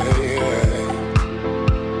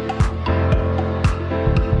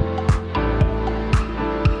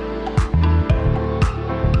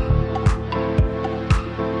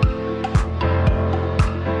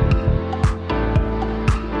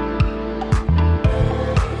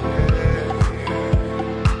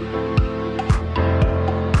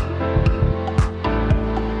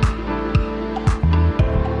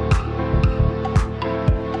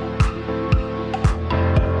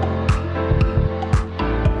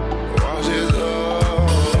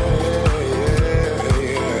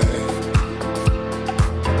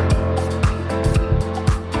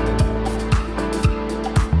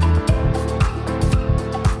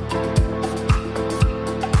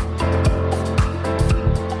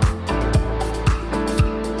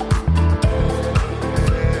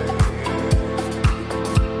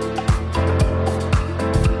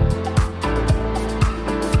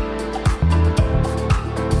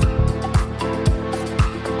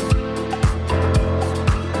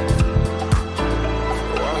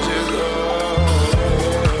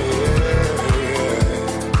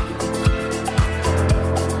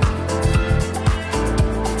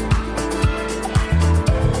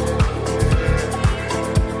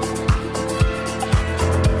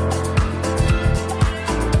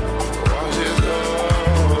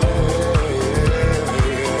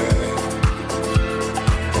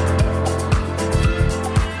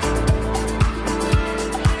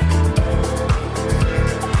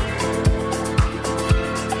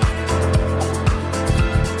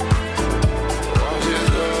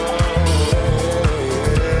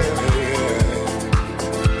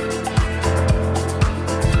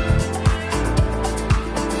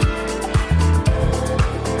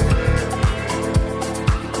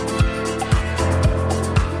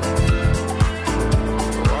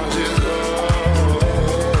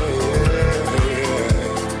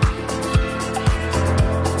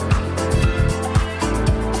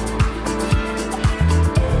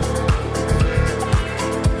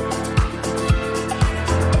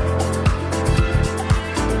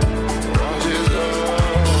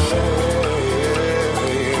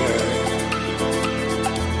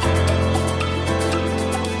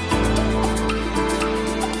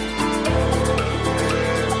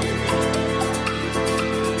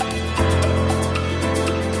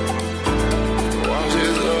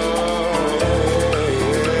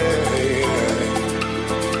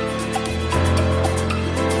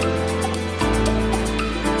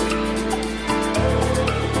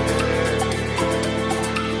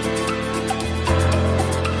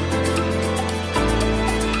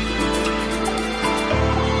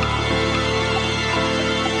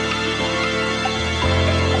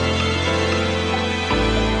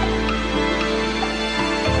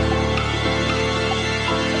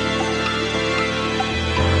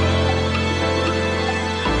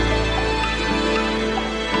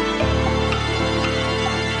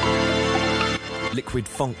 Liquid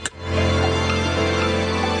Funk.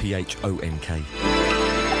 P-H-O-N-K.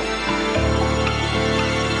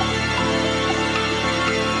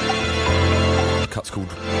 The cut's called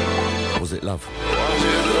Was It Love?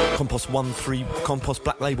 Compost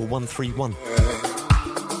Black Label 131.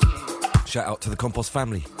 Shout out to the Compost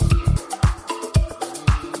family.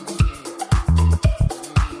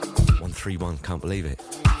 131, can't believe it.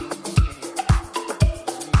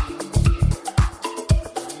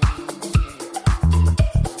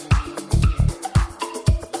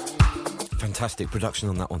 Fantastic production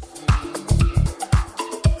on that one.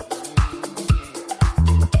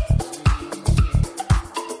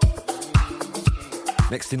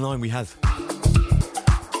 Next in line we have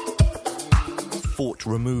Fort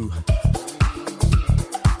Ramu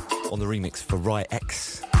on the remix for Rye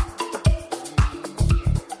X.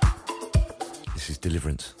 This is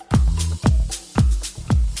Deliverance.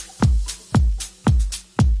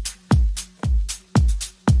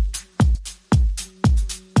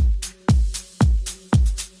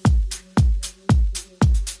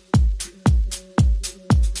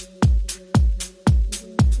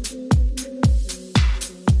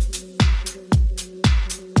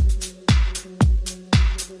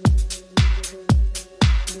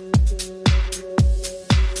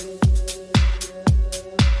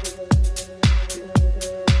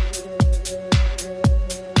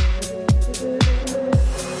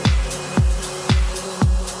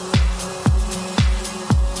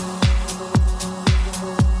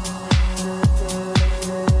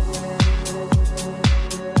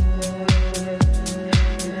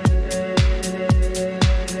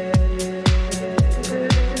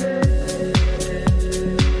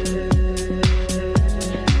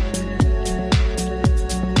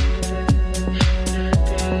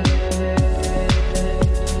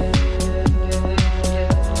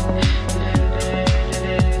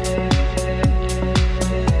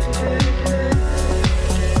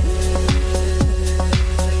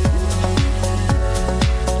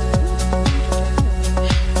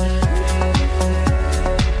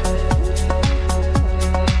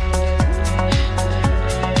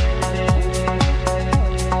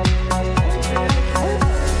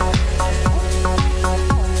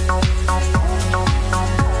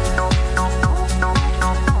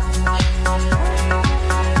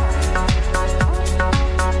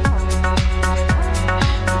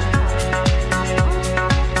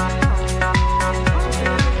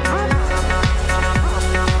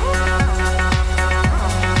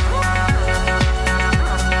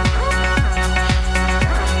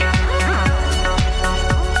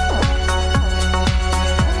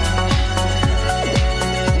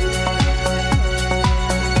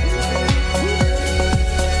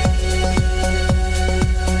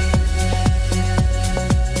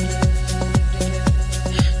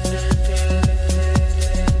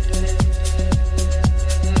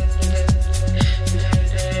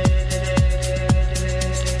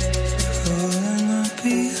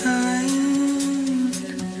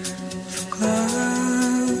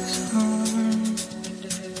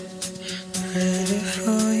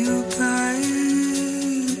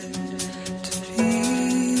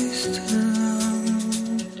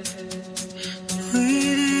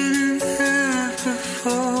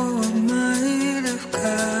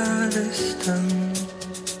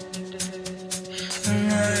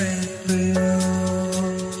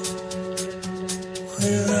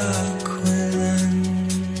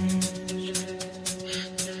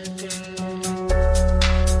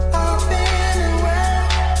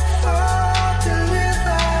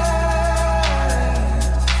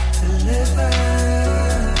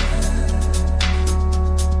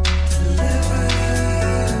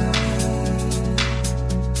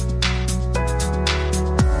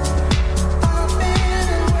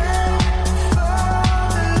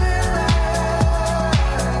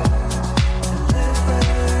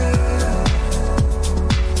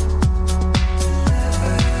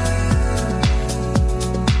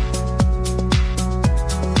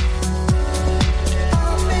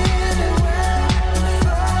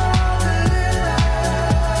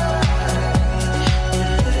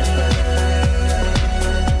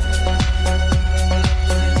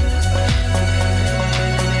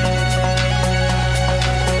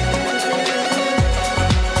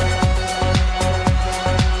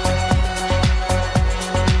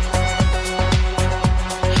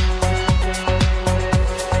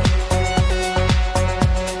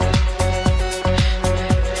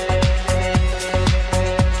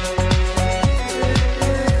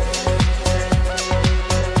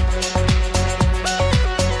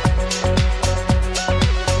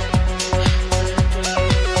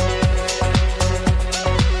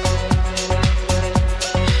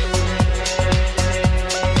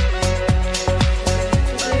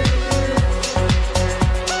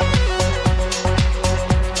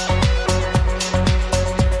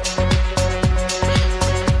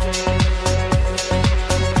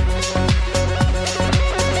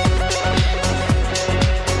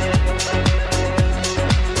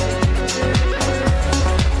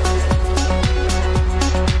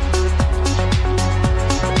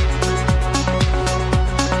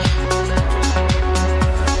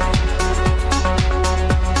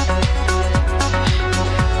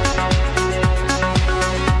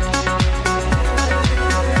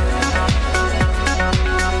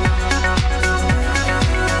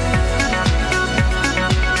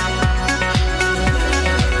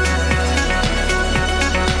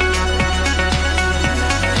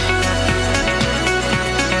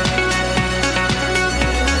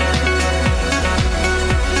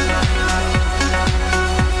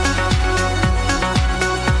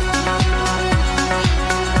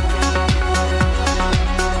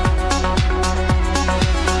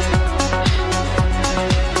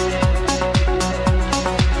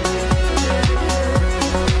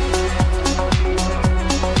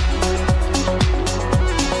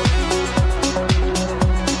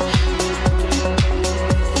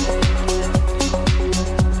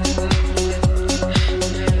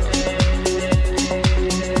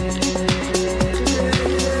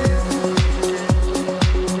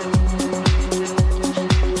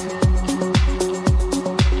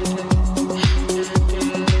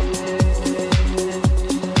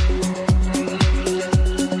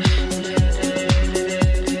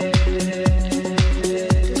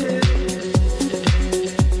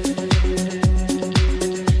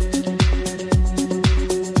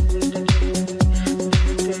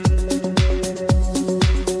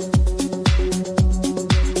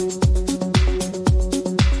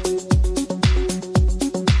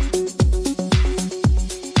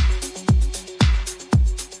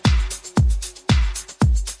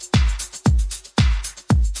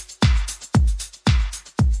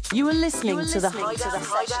 You are listening to the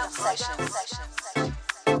Hideout Sessions.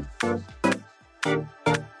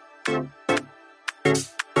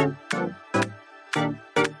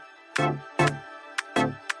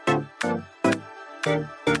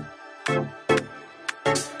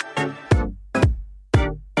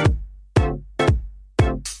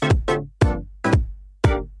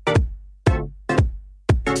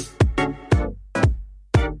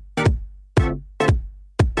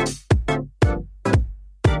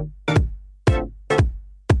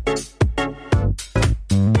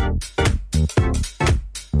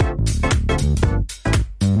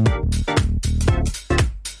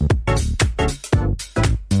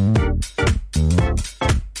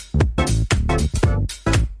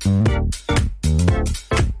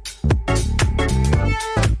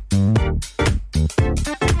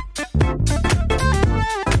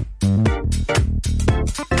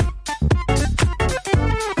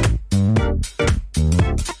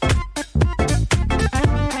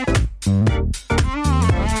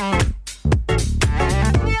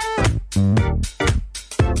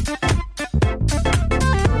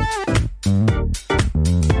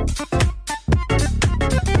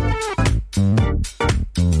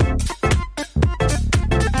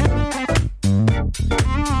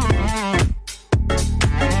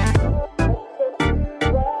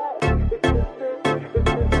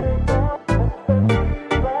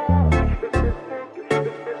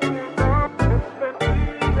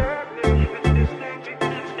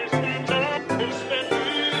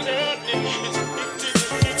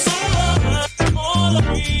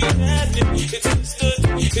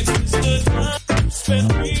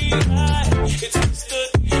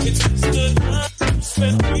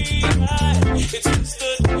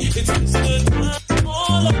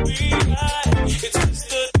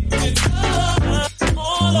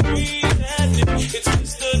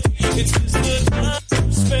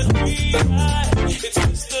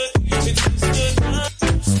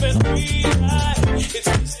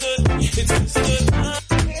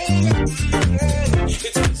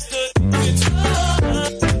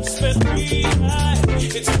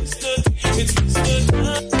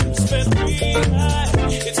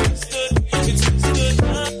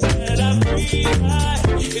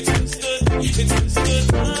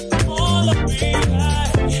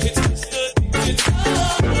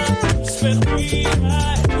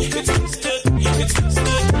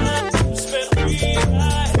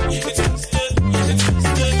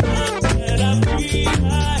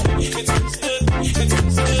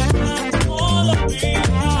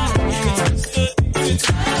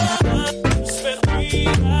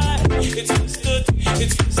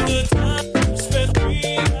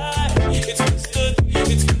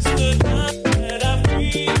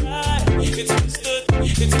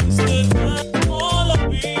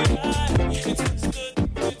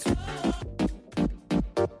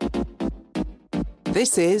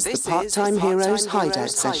 This is the Part-Time Heroes Hideout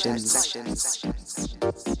Sessions.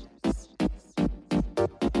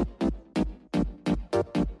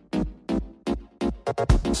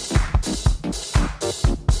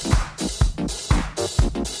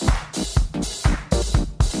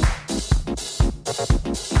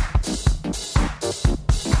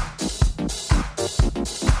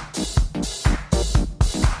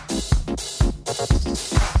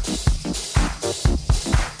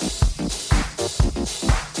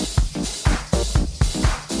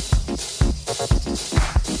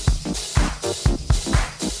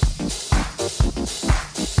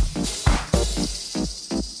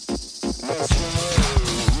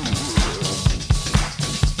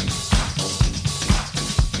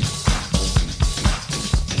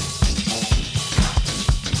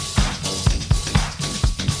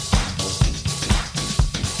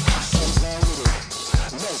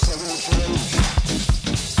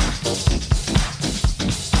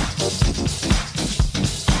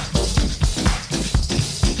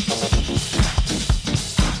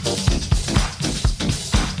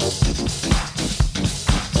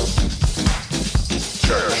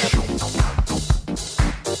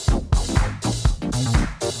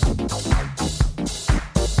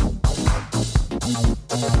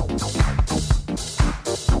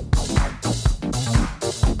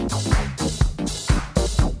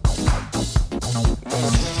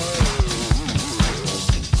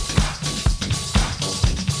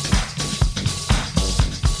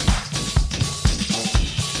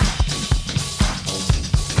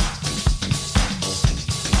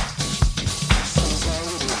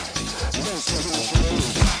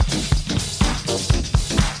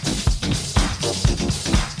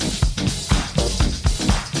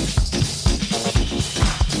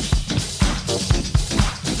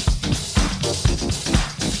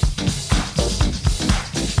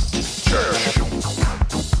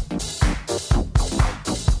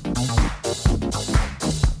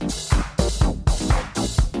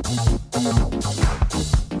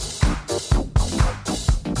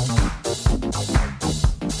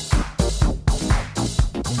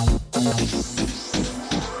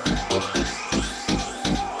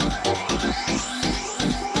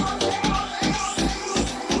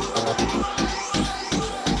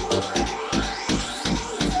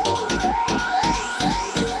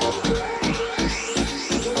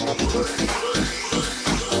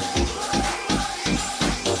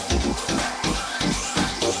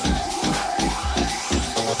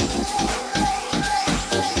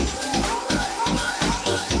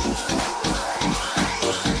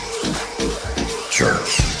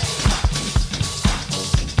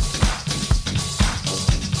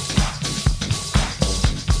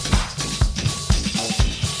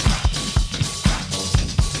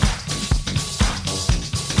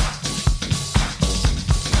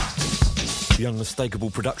 The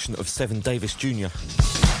unmistakable production of Seven Davis Jr.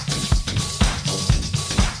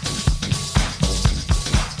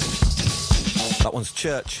 That one's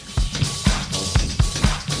Church.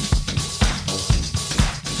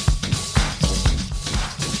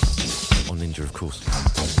 On Ninja, of course.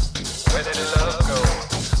 Where did love go?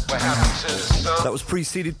 What happened to the sun? That was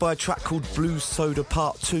preceded by a track called Blue Soda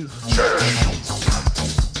Part 2.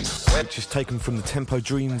 Which is taken from the Tempo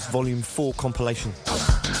Dreams Volume 4 compilation.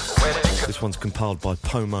 This one's compiled by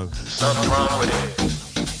Pomo. Something wrong with it.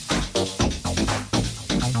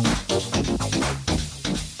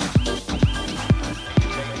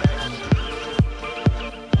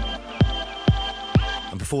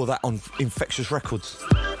 And before that on Infectious Records.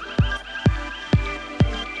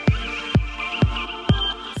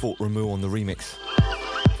 Fort Rameau on the remix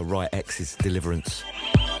for Riot X's Deliverance.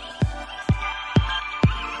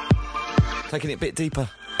 Taking it a bit deeper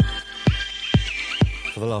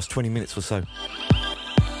for the last 20 minutes or so.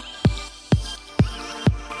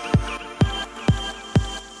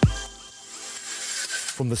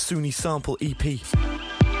 From the Sunni Sample EP.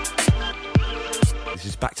 This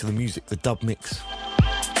is Back to the Music, the dub mix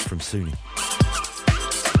from Sunni.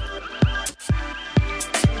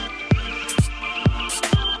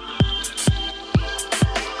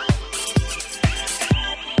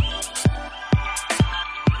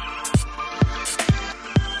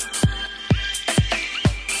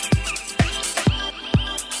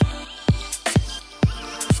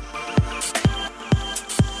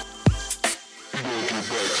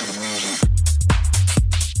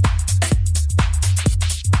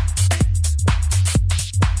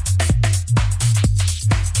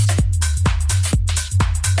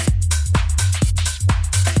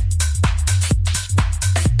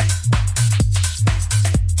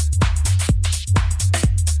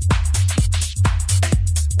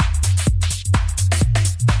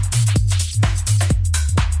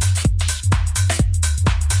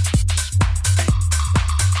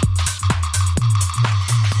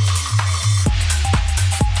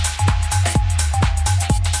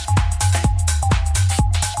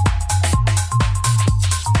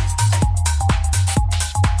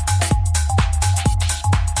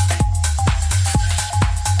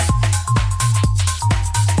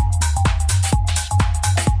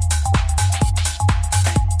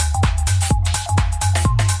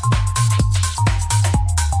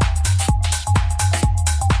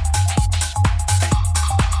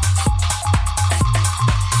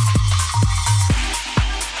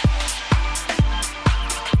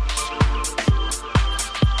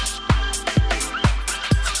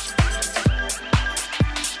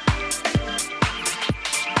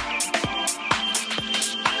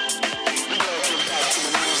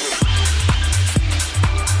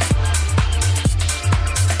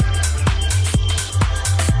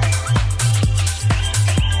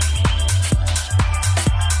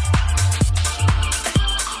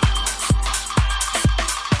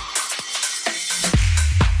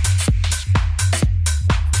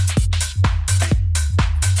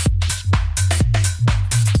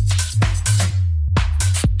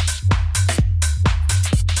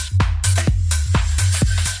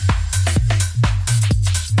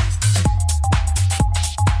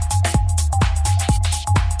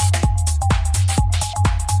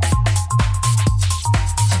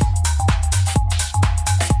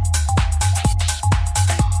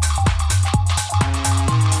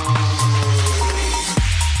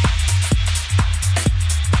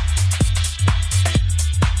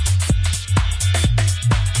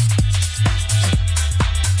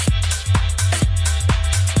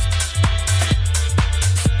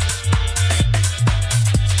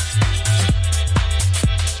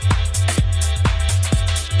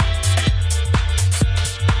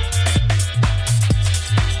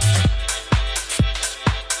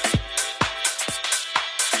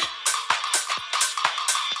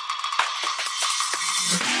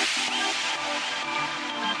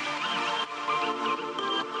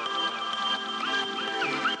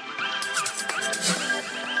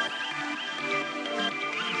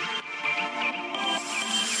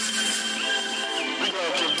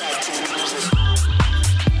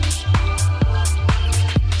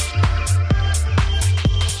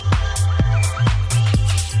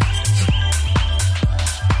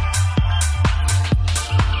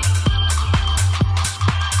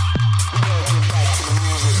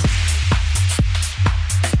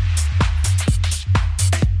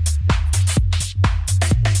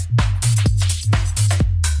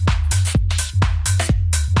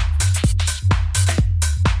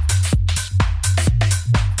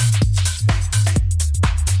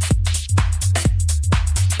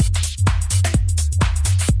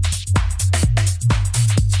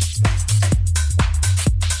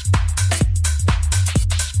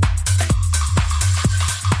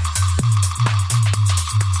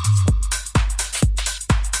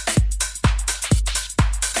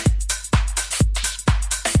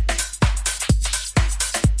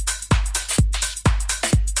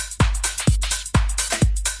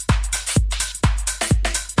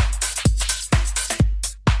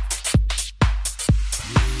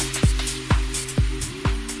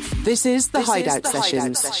 This is the Hideout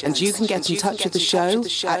Sessions, and you can get in touch with the show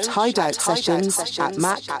at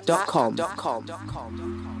hideoutsessions@mac.com.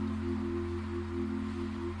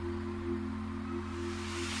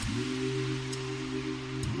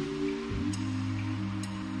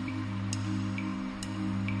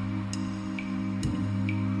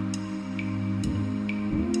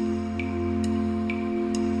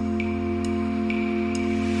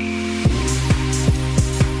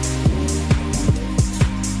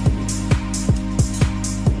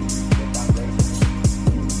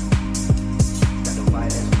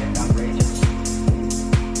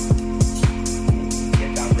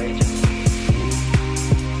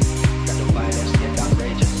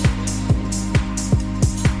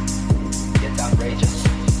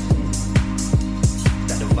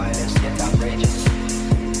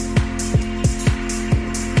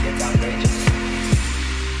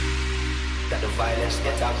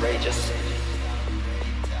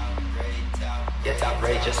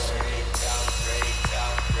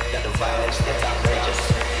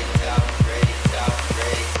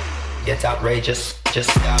 Outrageous,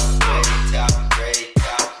 just outrageous.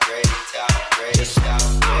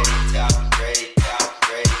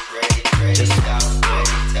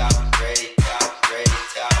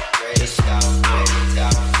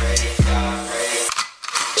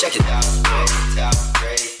 Check it out.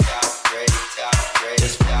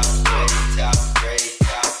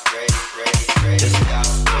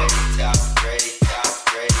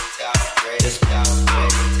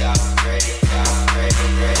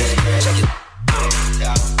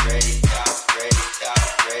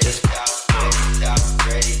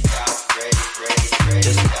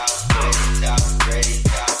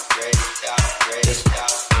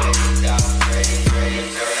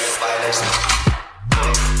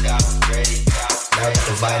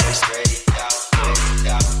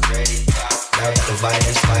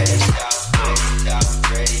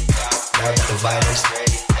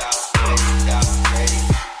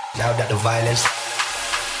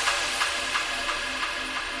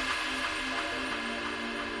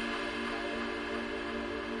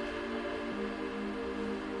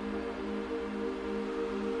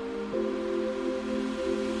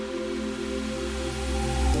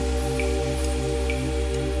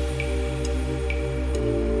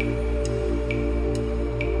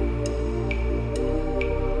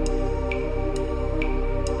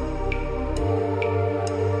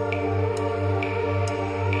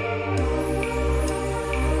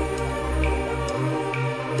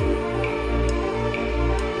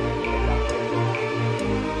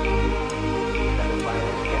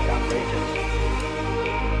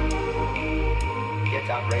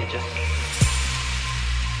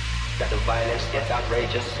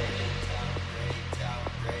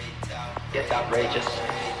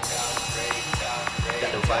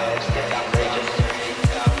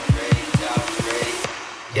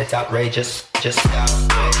 Outrageous, just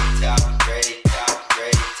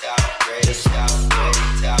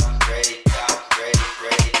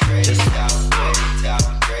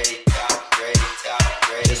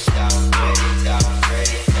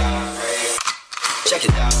check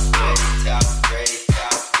it out.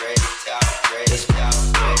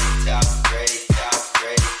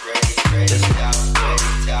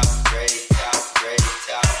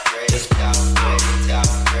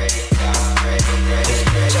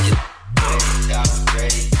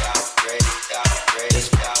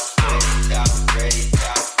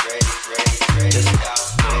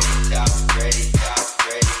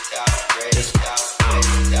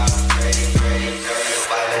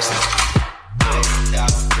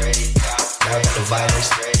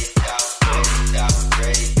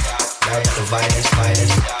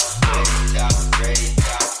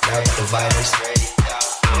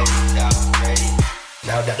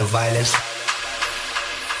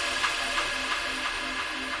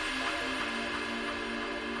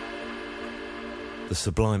 The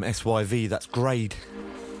sublime SYV, that's Grade.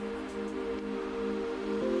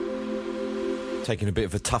 Taking a bit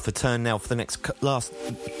of a tougher turn now for the next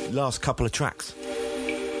last couple of tracks.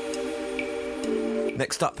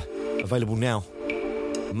 Next up, available now,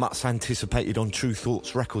 much anticipated on True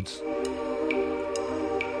Thoughts Records.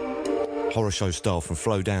 Horror show style from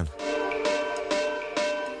Flow Down.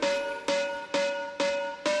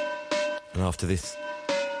 And after this,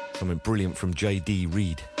 something brilliant from J.D.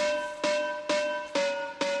 Reed.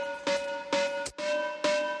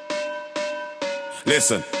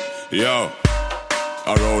 Listen, yo,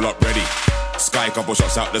 I roll up ready. Sky couple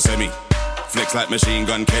shots out the semi. Flex like Machine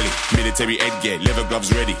Gun Kelly. Military headgear, leather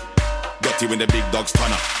gloves ready. Got you when the big dogs turn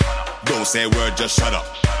up. Don't say a word, just shut up.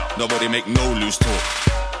 Nobody make no loose talk.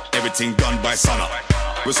 Everything done by sunup.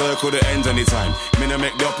 We circle the ends anytime. Me no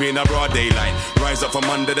make up in a broad daylight. Rise up from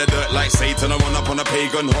under the dirt like Satan. I run up on a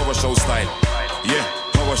pagan horror show style. Yeah,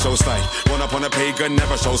 horror show style. Run up on a pagan,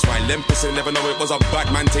 never show smile. Them pussy never know it was a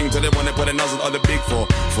Batman thing till they wanna put a nozzle on the big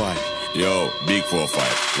 4-5. Yo, big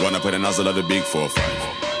 4-5. Run up with a nozzle of the big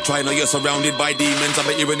 4-5. Try now you're surrounded by demons. I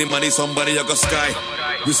bet you any money, somebody you got sky.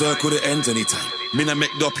 We circle the ends anytime. Me no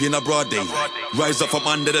make up in a broad daylight. Rise up from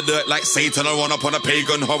under the dirt like Satan. I run up on a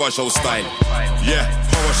pagan horror show style. Yeah,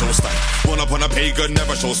 horror show style. Run up on a pagan,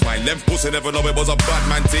 never show smile. Them pussy never know it was a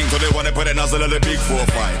Batman thing till they wanna put a nozzle of the big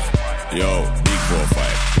 4-5. Yo, big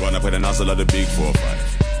 4-5. Run up with a nozzle of the big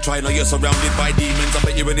 4-5. Try now you're surrounded by demons. I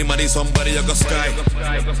bet you any money, somebody you got sky.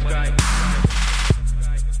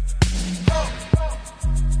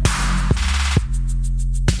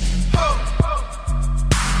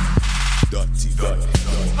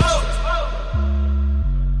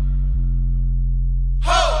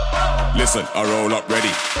 Listen, I roll up ready.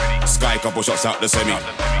 Sky couple shots out the semi.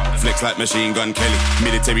 Flex like machine gun Kelly.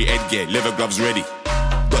 Military headgear, leather gloves ready.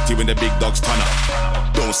 Got you when the big dogs turn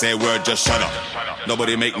up. Don't say a word, just shut up.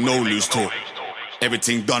 Nobody make no loose talk.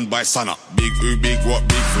 Everything done by sunup. Big ooh, big what,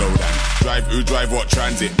 big flow down. Drive ooh, drive what,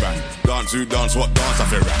 transit van. Dance ooh, dance what, dance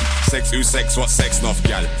off it ran. Sex ooh, sex what, sex nuff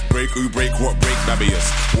gal. Break ooh, break what, break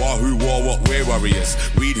barriers. War who, war what, we're warriors.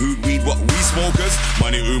 Weed who, weed what, we smokers.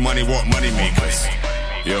 Money ooh, money what, money makers.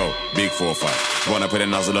 Yo, big 4-5. Run up with a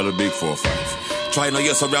nozzle of the big 4-5. Try now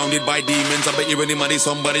you're surrounded by demons. I bet you any money,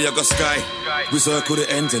 somebody you got sky. We circle the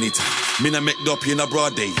ends anytime. Me no make up in a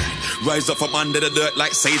broad day. Rise up from under the dirt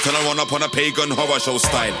like Satan. I run up on a pagan horror show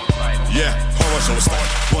style. Yeah, horror show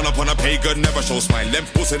style. Run up on a pagan, never show smile. Them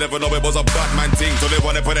pussy never know it was a Batman thing till they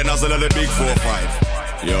wanna put a nozzle of the big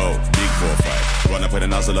 4-5. Yo, big 4-5. Run up with a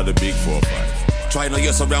nozzle of the big 4-5. Try now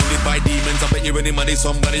you're surrounded by demons. I bet you any money,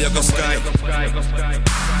 somebody you got sky.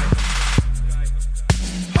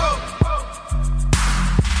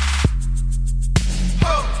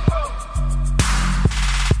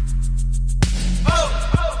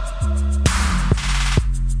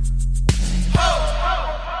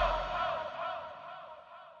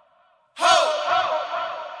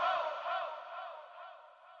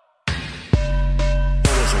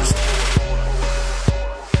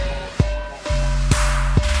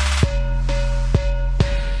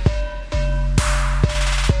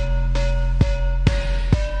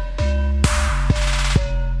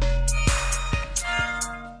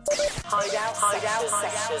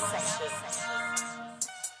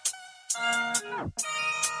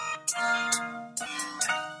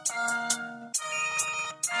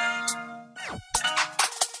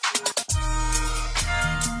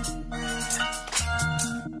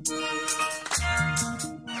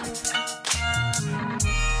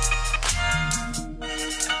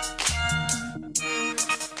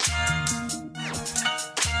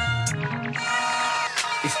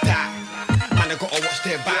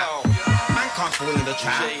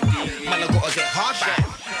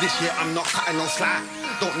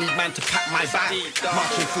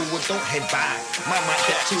 Marching forward, don't head back. Man might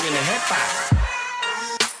get you in the head back.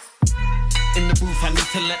 In the booth, I need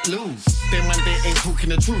to let loose. Them man, they ain't talking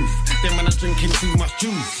the truth. Them man are drinking too much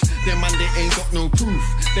juice. Them man, they ain't got no proof.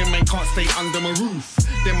 Them man can't stay under my roof.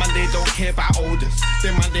 Them man, they don't care about olders.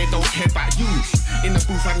 Them man, they don't care about youth. In the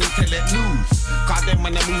booth, I need to let loose. Cause them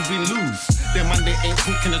man are moving loose. Them man, they ain't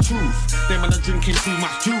talking the truth. Them man are drinking too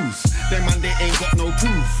much juice. Them man, they ain't got no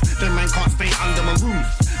proof. Them man can't stay under my roof.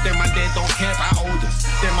 Them man, they don't care about olders.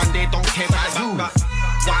 Them man, they don't care about youth.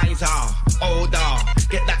 Wiser, older,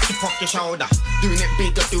 get that chip off your shoulder. Doing it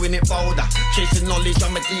big or doing it bolder. Chasing knowledge,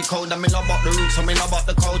 I'm a decoder. Me know about the roots, I mean know about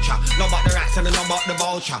the culture. Know about the rats and I know about the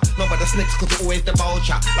vulture. Know about the snakes cause it's always the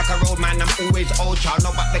vulture. Like a road man, I'm always ultra.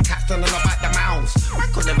 Know about the cats and I know about the mouse. Man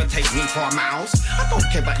could never take me for a mouse. I don't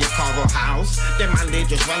care about your car or house. Them man, they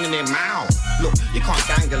just running their mouth. Look, you can't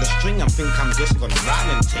dangle a string and think I'm just gonna run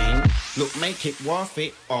and ting. Look, make it worth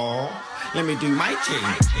it or let me do my thing.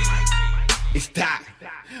 It's that.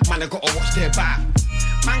 Man, I gotta watch their back.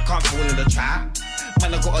 Man can't fall in the trap.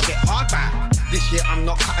 Man, I gotta get hard back. This year I'm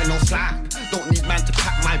not cutting no slack. Don't need man to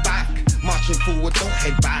pat my back. Marching forward, don't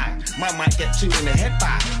head back. Man might get two in the head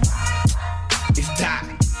back. It's that.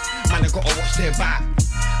 Man, I gotta watch their back.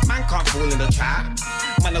 Man can't fall in the trap.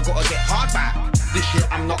 Man, I gotta get hard back. This year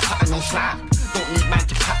I'm not cutting no slack. Don't need man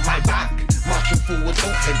to pat my back. Marching pushing forward,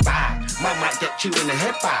 don't head back. Man might get you in the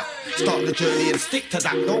head back. Start the journey and stick to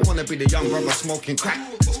that. Don't wanna be the young brother smoking crack.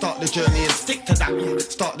 Start the journey and stick to that.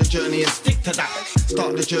 Start the journey and stick to that.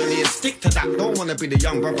 Start the journey and stick to that. Don't wanna be the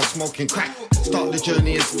young brother smoking crack. Start the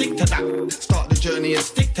journey and stick to that. Start the journey and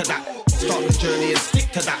stick to that. Start the journey and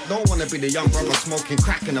stick to that. Don't wanna be the young brother smoking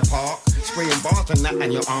crack in the park. Spraying bars and that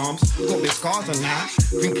and your arms. Got big scars on that.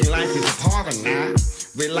 Thinking life is a part of that.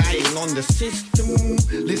 Relying on the system.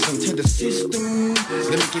 Listen to the system.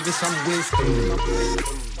 Let me give you some wisdom.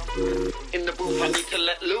 In the booth, I need to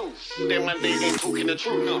let loose. Them man, they ain't talking the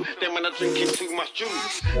truth. No. Them man are drinking too much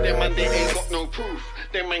juice. Them man, they ain't got no proof.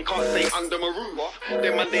 Them man can't stay under my roof.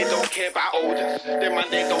 Them man, they don't care about orders. Them man,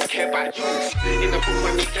 they don't care about you. In the booth,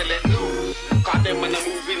 I need to let loose. Cause them man are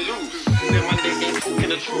moving loose. Them man, they ain't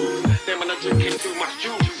talking the truth. Them man are drinking too much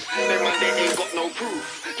juice. Them man, they ain't got no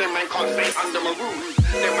proof. Them man can't stay under my roof.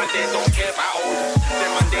 Them man, they don't care about orders.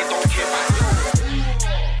 Them man, they don't care about you.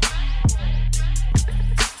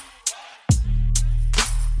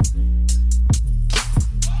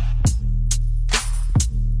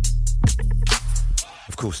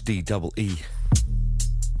 Of course, D-double-E.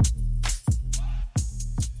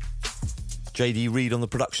 JD Reed on the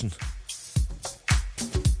production.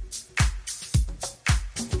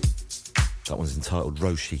 That one's entitled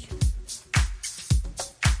Roshi.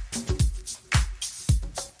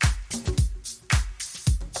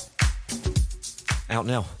 Out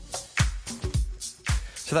now.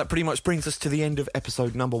 So that pretty much brings us to the end of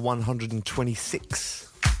episode number 126.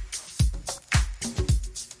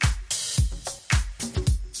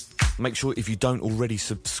 Make sure if you don't already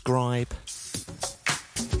subscribe.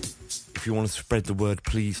 If you want to spread the word,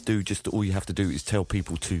 please do. Just all you have to do is tell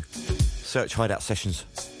people to search Hideout Sessions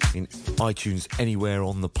in iTunes anywhere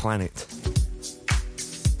on the planet,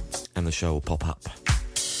 and the show will pop up.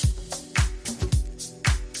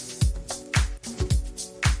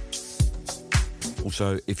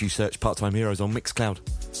 Also, if you search Part-Time Heroes on Mixcloud,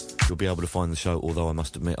 you'll be able to find the show, although I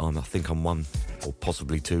must admit I think I'm 1 or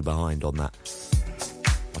possibly 2 behind on that.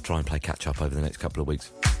 I'll try and play catch-up over the next couple of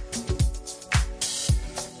weeks.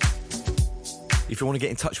 If you want to get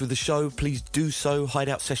in touch with the show, please do so.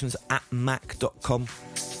 hideoutsessions@mac.com.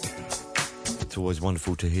 It's always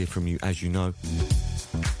wonderful to hear from you, as you know.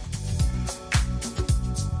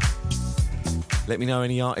 Let me know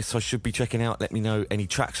any artists I should be checking out. Let me know any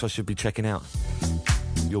tracks I should be checking out.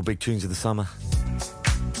 Your big tunes of the summer.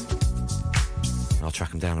 I'll track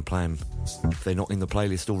them down and play them if they're not in the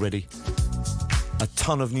playlist already. A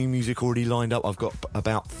ton of new music already lined up. I've got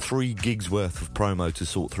about 3 gigs worth of promo to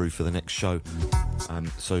sort through for the next show.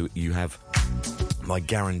 So you have my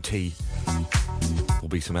guarantee. Will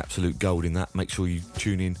be some absolute gold in that. Make sure you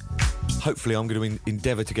tune in. Hopefully I'm going to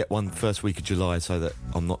endeavour to get one first week of July so that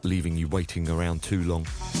I'm not leaving you waiting around too long.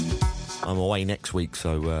 I'm away next week,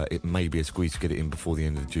 so it may be a squeeze to get it in before the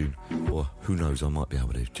end of June. Or who knows, I might be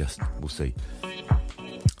able to. We'll see.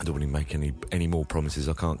 I don't want to make any more promises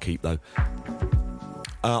I can't keep, though.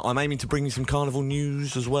 I'm aiming to bring you some carnival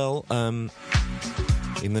news as well in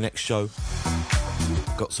the next show.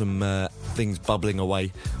 Got some things bubbling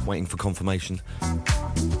away, waiting for confirmation.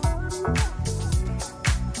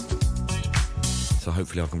 So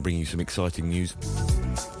hopefully I can bring you some exciting news.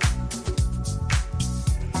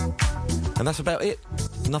 And that's about it.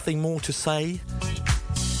 Nothing more to say.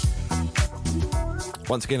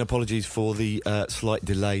 Once again, apologies for the slight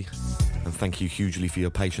delay. And thank you hugely for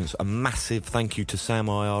your patience. A massive thank you to Sam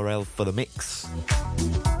IRL for the mix.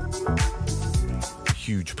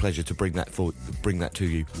 Huge pleasure to bring that to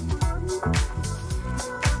you.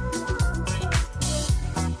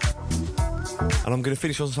 And I'm going to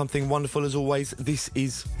finish on something wonderful as always. This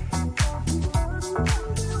is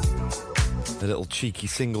a little cheeky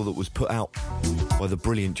single that was put out by the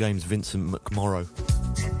brilliant James Vincent McMorrow.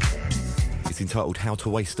 It's entitled How to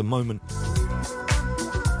Waste a Moment.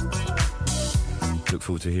 Look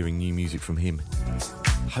forward to hearing new music from him.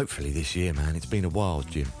 Hopefully this year, man. It's been a while,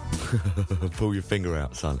 Jim. Pull your finger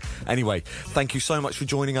out, son. Anyway, thank you so much for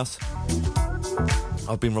joining us.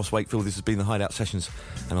 I've been Ross Wakefield. This has been the Hideout Sessions,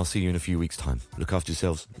 and I'll see you in a few weeks' time. Look after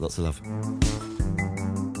yourselves. Lots of love.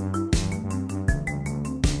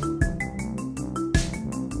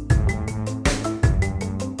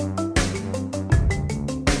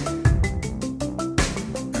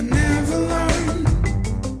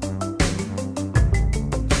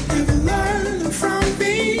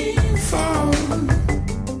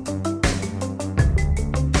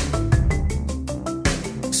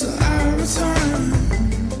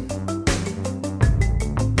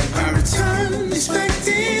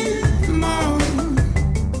 Expecting more.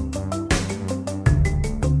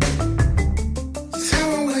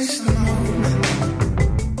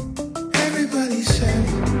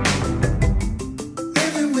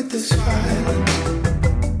 this violence,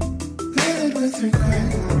 littered with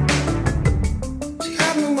regret. See,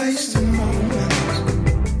 I've been wasting moments,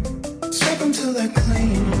 strip them till they're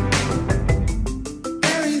clean,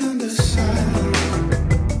 buried under silence,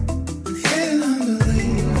 and hidden under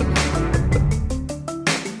leaves.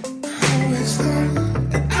 I always thought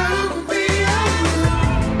that I would be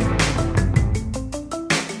alone,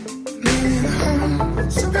 million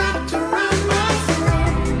hearts wrapped around my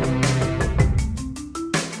throat.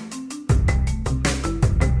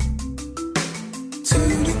 2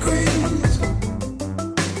 degrees,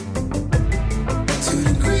 2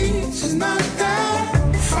 degrees is not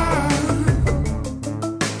that far.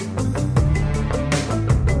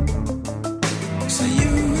 So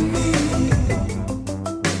you and me,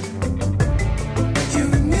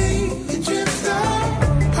 we drift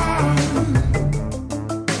apart.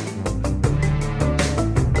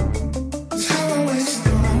 That's how I waste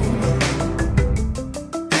the moment.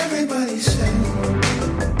 Everybody said,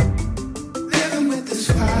 living with this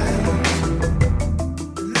violence,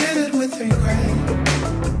 littered with regret.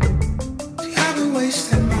 See, I've been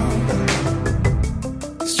wasting moments,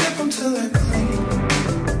 strip them till they're clean,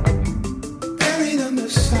 buried under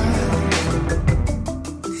silence,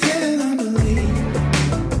 hidden under leaves.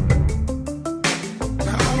 I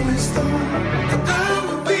always thought that I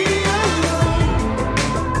would be alone,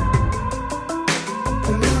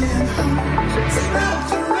 a million hearts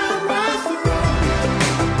wrapped around my throat.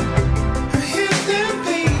 I hear them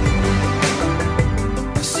beat,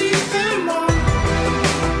 I see them all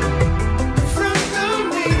in front of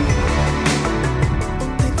me.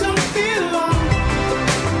 They don't belong,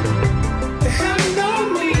 they have no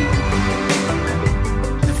meaning.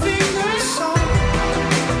 The fingers soft,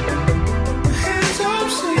 the hands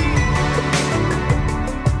obscene.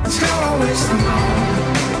 That's how I waste the moment.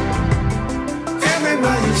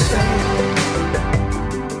 Everybody say,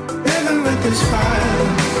 living with this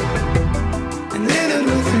violence,